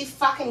that makes you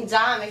fucking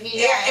dumb. If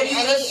you in any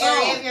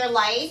area of your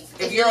life,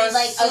 if you're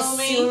like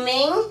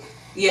assuming.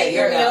 Yeah,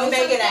 you're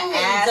making an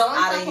ass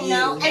out of you.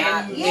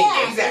 Not me.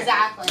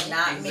 Exactly.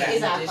 Not me.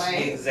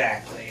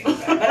 Exactly.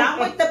 But I'm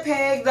with the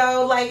peg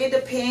though. Like it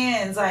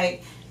depends.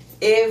 Like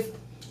if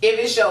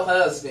it's your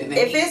husband,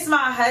 if it's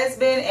my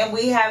husband and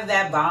we have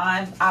that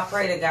bond, I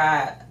pray to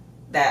God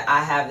that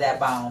I have that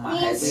bond with my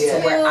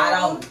husband, to where I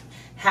don't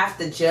have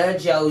to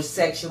judge your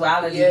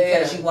sexuality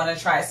because you want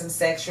to try some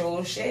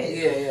sexual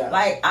shit.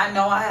 Like I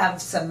know I have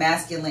some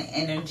masculine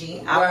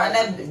energy. I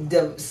want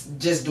to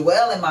just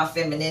dwell in my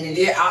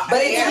femininity.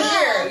 But it's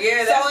here.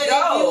 Yeah, so if you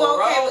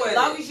okay, as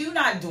long as you're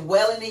not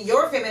dwelling in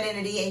your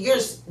femininity and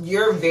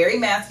you're very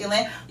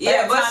masculine.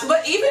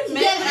 But even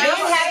men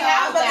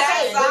have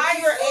that side.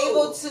 But you're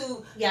able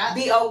to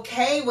be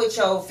okay with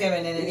your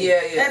femininity.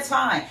 That's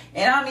fine.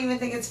 And I don't even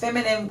think it's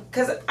feminine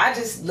because I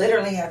just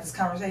literally had this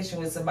conversation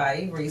with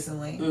somebody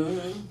recently.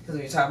 Because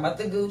we were talking about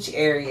the gooch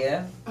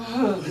area,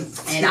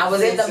 and I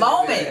was in the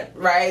moment,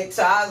 right?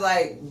 So I was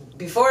like,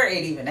 before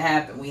it even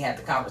happened, we had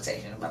the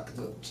conversation about the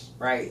gooch,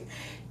 right?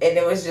 And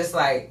it was just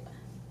like,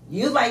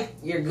 you like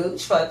your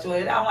gooch fucked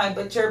with it. I'm like,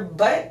 but your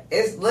butt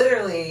is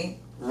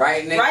literally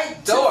right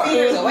next door, 2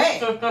 meters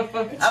away.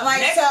 I'm like,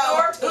 next so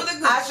door to the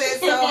gooch. I said,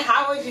 so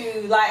how would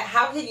you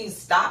how can you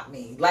stop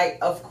me? Like,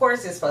 of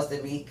course it's supposed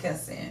to be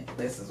consent.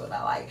 This is what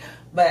I like,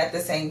 but at the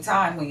same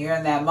time, when you're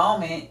in that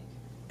moment.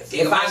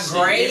 If I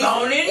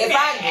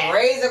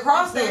graze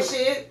across that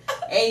shit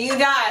and you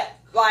not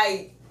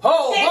like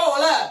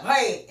hold up,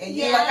 hey, and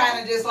you kind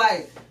of just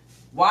like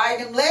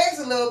widen them legs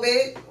a little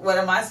bit. What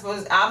am I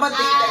supposed to? I'm gonna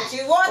think that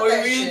you want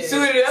that shit.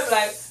 Or you toot it up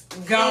like,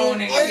 go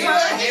on and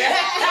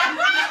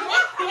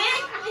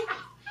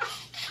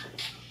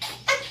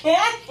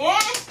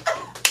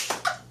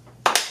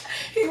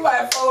he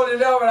might fold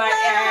it over like,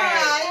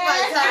 he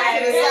might tie it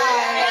to the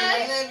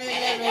side.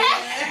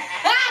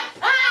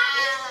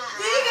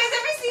 Did you guys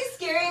ever see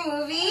Scary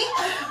Movie?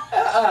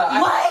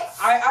 What?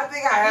 I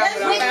think I have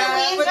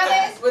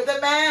it with the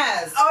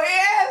mask. Oh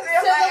yes.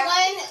 So the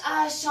one,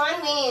 Sean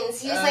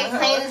Waynes, he was like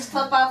playing this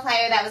football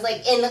player that was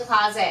like in the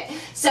closet.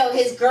 So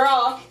his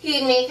girl, he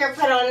would make her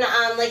put on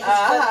like his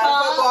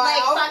football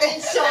like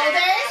fucking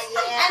shoulders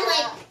and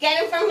like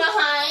get him from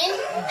behind.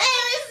 And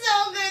it was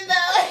so good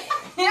though.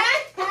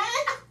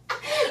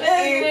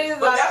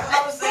 But that's what I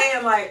was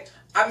saying. Like,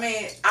 I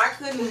mean, I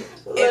couldn't.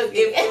 If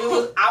it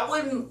was, I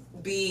wouldn't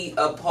be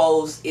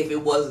opposed if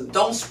it wasn't.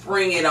 Don't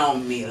spring it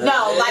on me.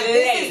 No, like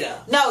this is,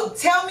 no.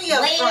 Tell me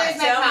up front.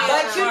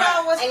 But you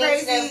know what's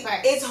crazy?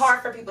 It's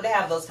hard for people to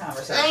have those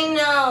conversations. I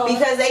know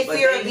because they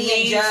fear of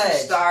being judged.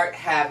 Start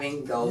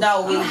having those.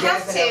 No, we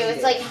have to.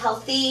 It's like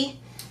healthy.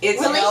 It's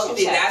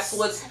healthy. That's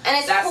what's and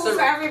it's cool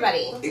for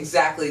everybody.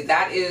 Exactly.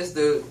 That is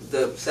the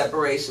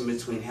separation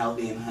between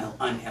healthy and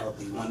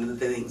unhealthy. One of the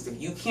things, if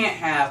you can't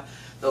have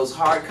those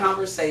hard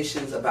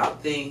conversations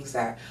about things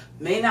that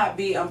may not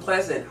be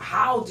unpleasant,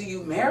 how do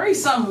you marry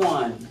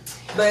someone?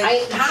 But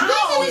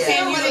how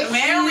can you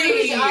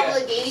marry huge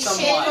obligation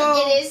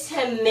it is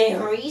to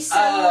marry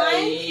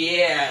someone?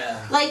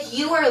 Yeah. Like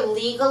you are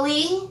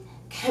legally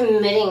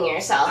committing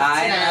yourself to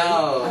them.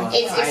 Know.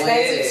 It's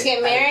expensive to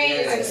get married.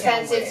 It's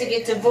expensive to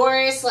get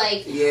divorced.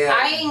 Like,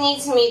 I need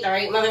to meet the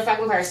right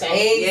motherfucking person.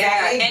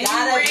 Yeah, and you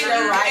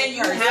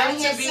have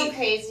to be,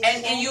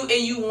 and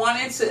you want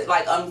it to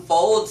like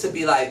unfold to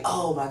be like,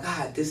 oh my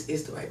God, this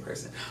is the right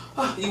person.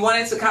 Oh, you want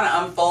it to kind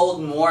of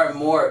unfold more and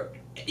more.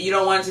 You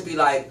don't want it to be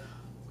like,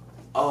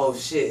 oh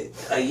shit,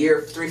 a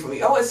year 3 for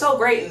me. Oh, it's so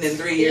great, and then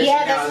 3 years. Yeah,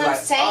 from now, that's what I'm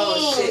like, saying.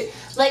 Oh shit.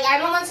 Like, I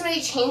don't want somebody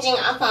changing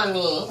up on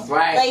me.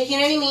 Right. Like, you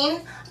know what I mean?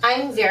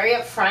 I'm very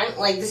upfront.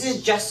 Like, this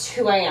is just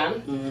who I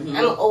am. Mm-hmm.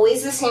 I'm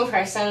always the same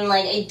person.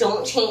 Like, I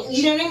don't change.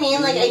 You know what I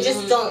mean? Like, I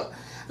just don't.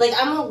 Like,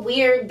 I'm a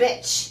weird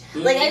bitch.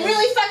 Mm-hmm. Like, I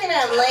really fucking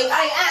am. Like,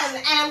 I am.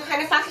 And I'm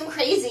kind of fucking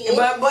crazy.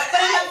 But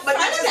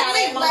that's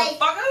it, like,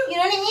 you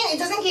know what I mean? It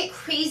doesn't get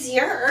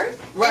crazier.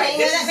 Right. And I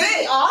know that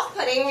makes me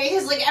off-putting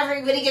because, like,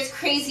 everybody gets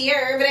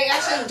crazier. But I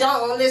actually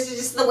don't. This is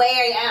just the way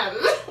I am.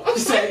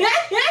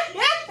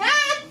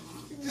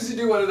 Just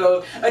do one of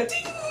those.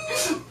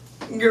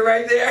 You're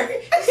right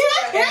there.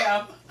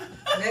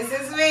 This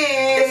is me.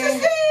 This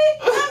is it.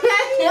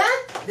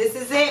 This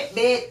is it,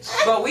 bitch.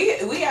 But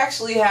we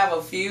actually have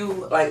a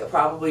few, like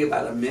probably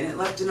about a minute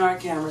left in our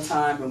camera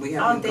time, and we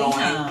have been going.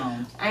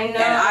 I know. And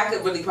I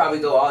could really probably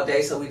go all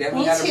day, so we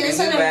definitely got to bring you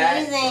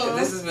back.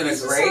 This has been a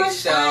great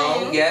show.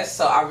 Fun. Yes,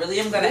 so I really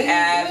am going to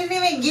add. We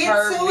didn't even get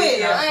to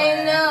it.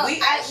 I know.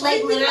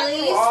 Like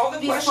literally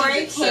before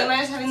I came, I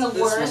was having the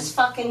worst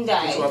fucking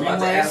day. What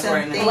are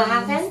some things what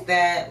happened?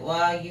 That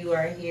while you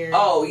are here?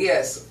 Oh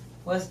yes.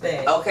 What's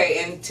that?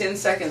 Okay, in 10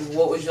 seconds,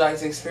 what would you like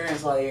to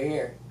experience while you're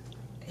here?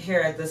 Here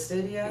at the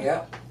studio?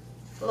 Yep.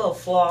 A little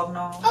flog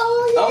knob.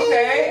 Oh, yeah.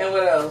 Okay, and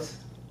what else?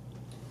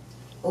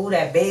 Oh,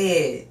 that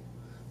bed.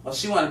 Well,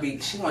 she want to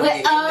get in the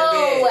bed.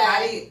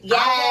 Yeah.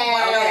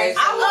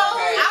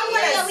 I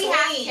want to swing.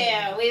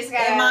 We just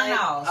got in my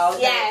house.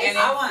 Okay. Yes. And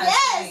I want to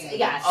swing.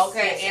 Yes.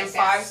 Okay, in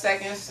 5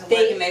 seconds,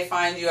 where can they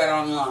find you at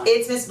online?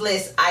 It's Miss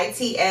Bliss,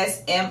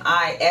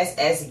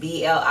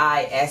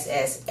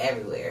 ITSMISSBLISS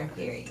everywhere.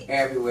 Period.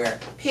 Everywhere.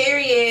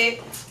 Period.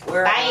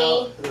 We're Bye.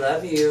 out.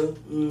 Love you.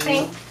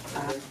 Bye.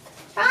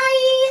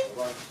 Bye.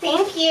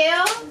 Thank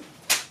you.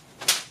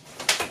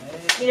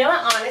 You know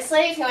what? Honestly,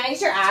 if you want to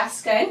get your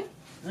ass good,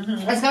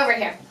 let's go over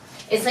here.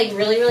 It's like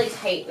really, really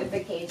tight with the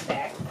cage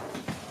there.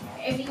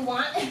 If you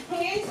want,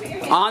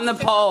 on the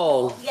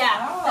pole.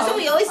 Yeah, that's what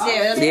we always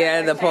do.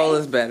 Yeah, the pole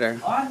is better.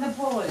 On the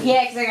pole.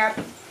 Yeah, because I got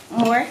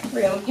more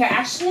room here.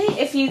 Actually,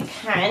 if you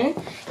can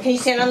you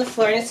stand on the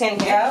floor and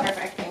stand here? Yeah.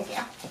 Perfect, thank you.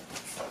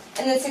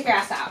 And then stick your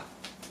ass out.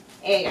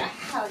 There you go.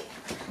 Hell yeah.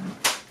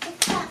 Look at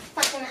that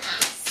fucking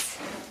ass.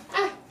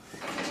 Ah.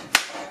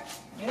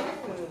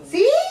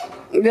 See?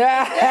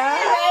 Yes.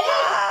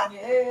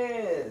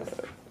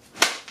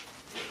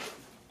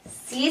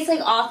 See, it's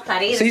like all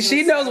putty. See,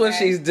 she knows what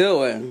she's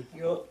doing.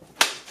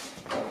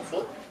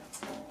 See?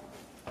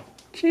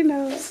 She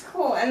knows. It's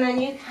cool. And then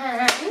you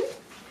can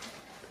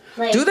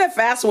like do that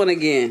fast one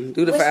again.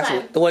 Do the which fast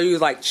one? The one you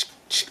was like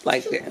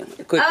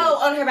that. Quickly.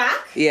 Oh, on her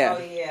back? Yeah.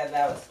 Oh yeah,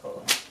 that was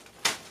cool.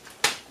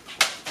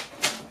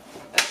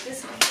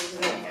 This is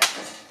gonna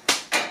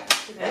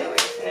have to away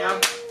for now.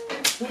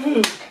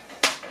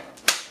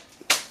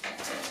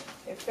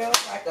 It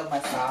feels like a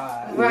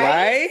massage.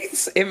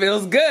 Right? It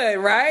feels good,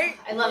 right?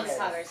 I love this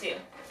color too.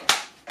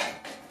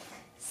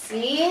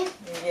 See?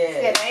 Yeah.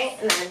 Good, right?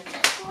 And then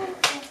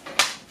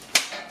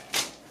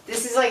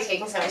this is like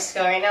taking so much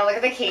skill right now. Look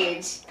at the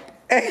cage.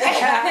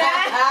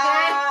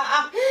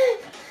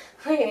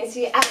 We're gonna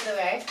see it out of the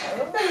way.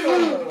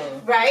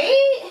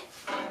 Right?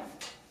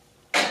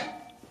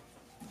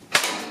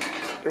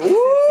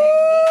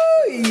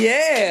 Ooh,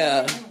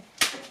 yeah.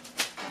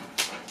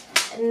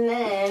 And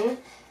then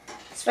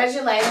spread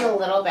your legs a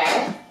little bit.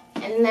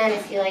 And then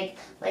if you like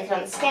it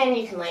on the skin,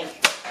 you can like,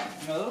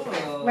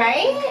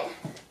 right?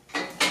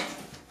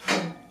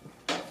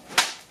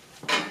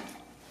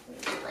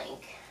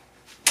 Like,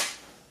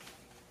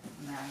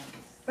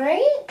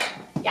 right?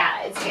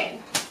 Yeah, it's good.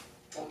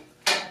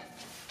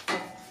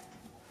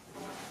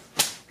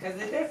 Because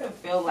it doesn't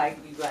feel like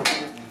you got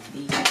to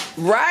deep.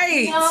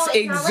 Right. No, it's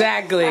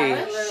exactly. Not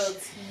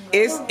like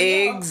It's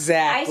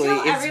exactly.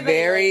 It's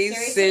very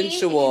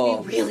sensual.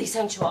 It can be really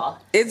sensual.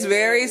 It's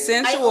very I always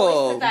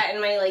sensual. put that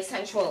in my like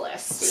sensual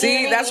list.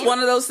 See, that's one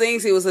of those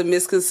things. It was a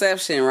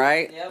misconception,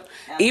 right? Yep.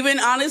 Even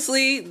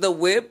honestly, the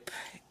whip,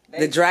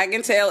 the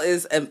dragon tail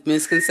is a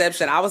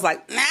misconception. I was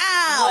like, no,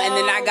 and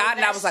then I got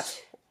it, and I was like,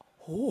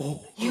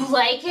 oh. You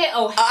like it?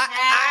 Oh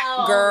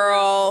hell,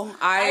 girl,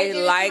 I do it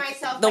to like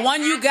myself the by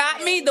one you got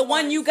accident me. The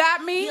one you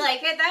got me. You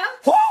like it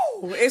though?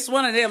 Woo! It's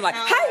one of them. Like,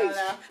 No, hey,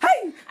 no.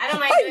 hey. I don't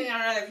mind hey. doing it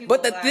on other people.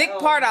 But the thick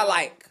part I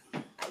like.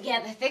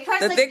 Yeah, the thick part.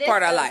 The like thick this,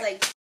 part I so like.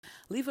 it's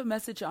Leave a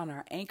message on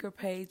our Anchor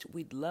page.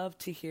 We'd love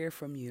to hear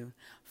from you.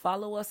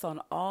 Follow us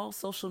on all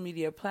social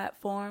media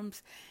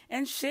platforms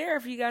and share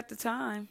if you got the time.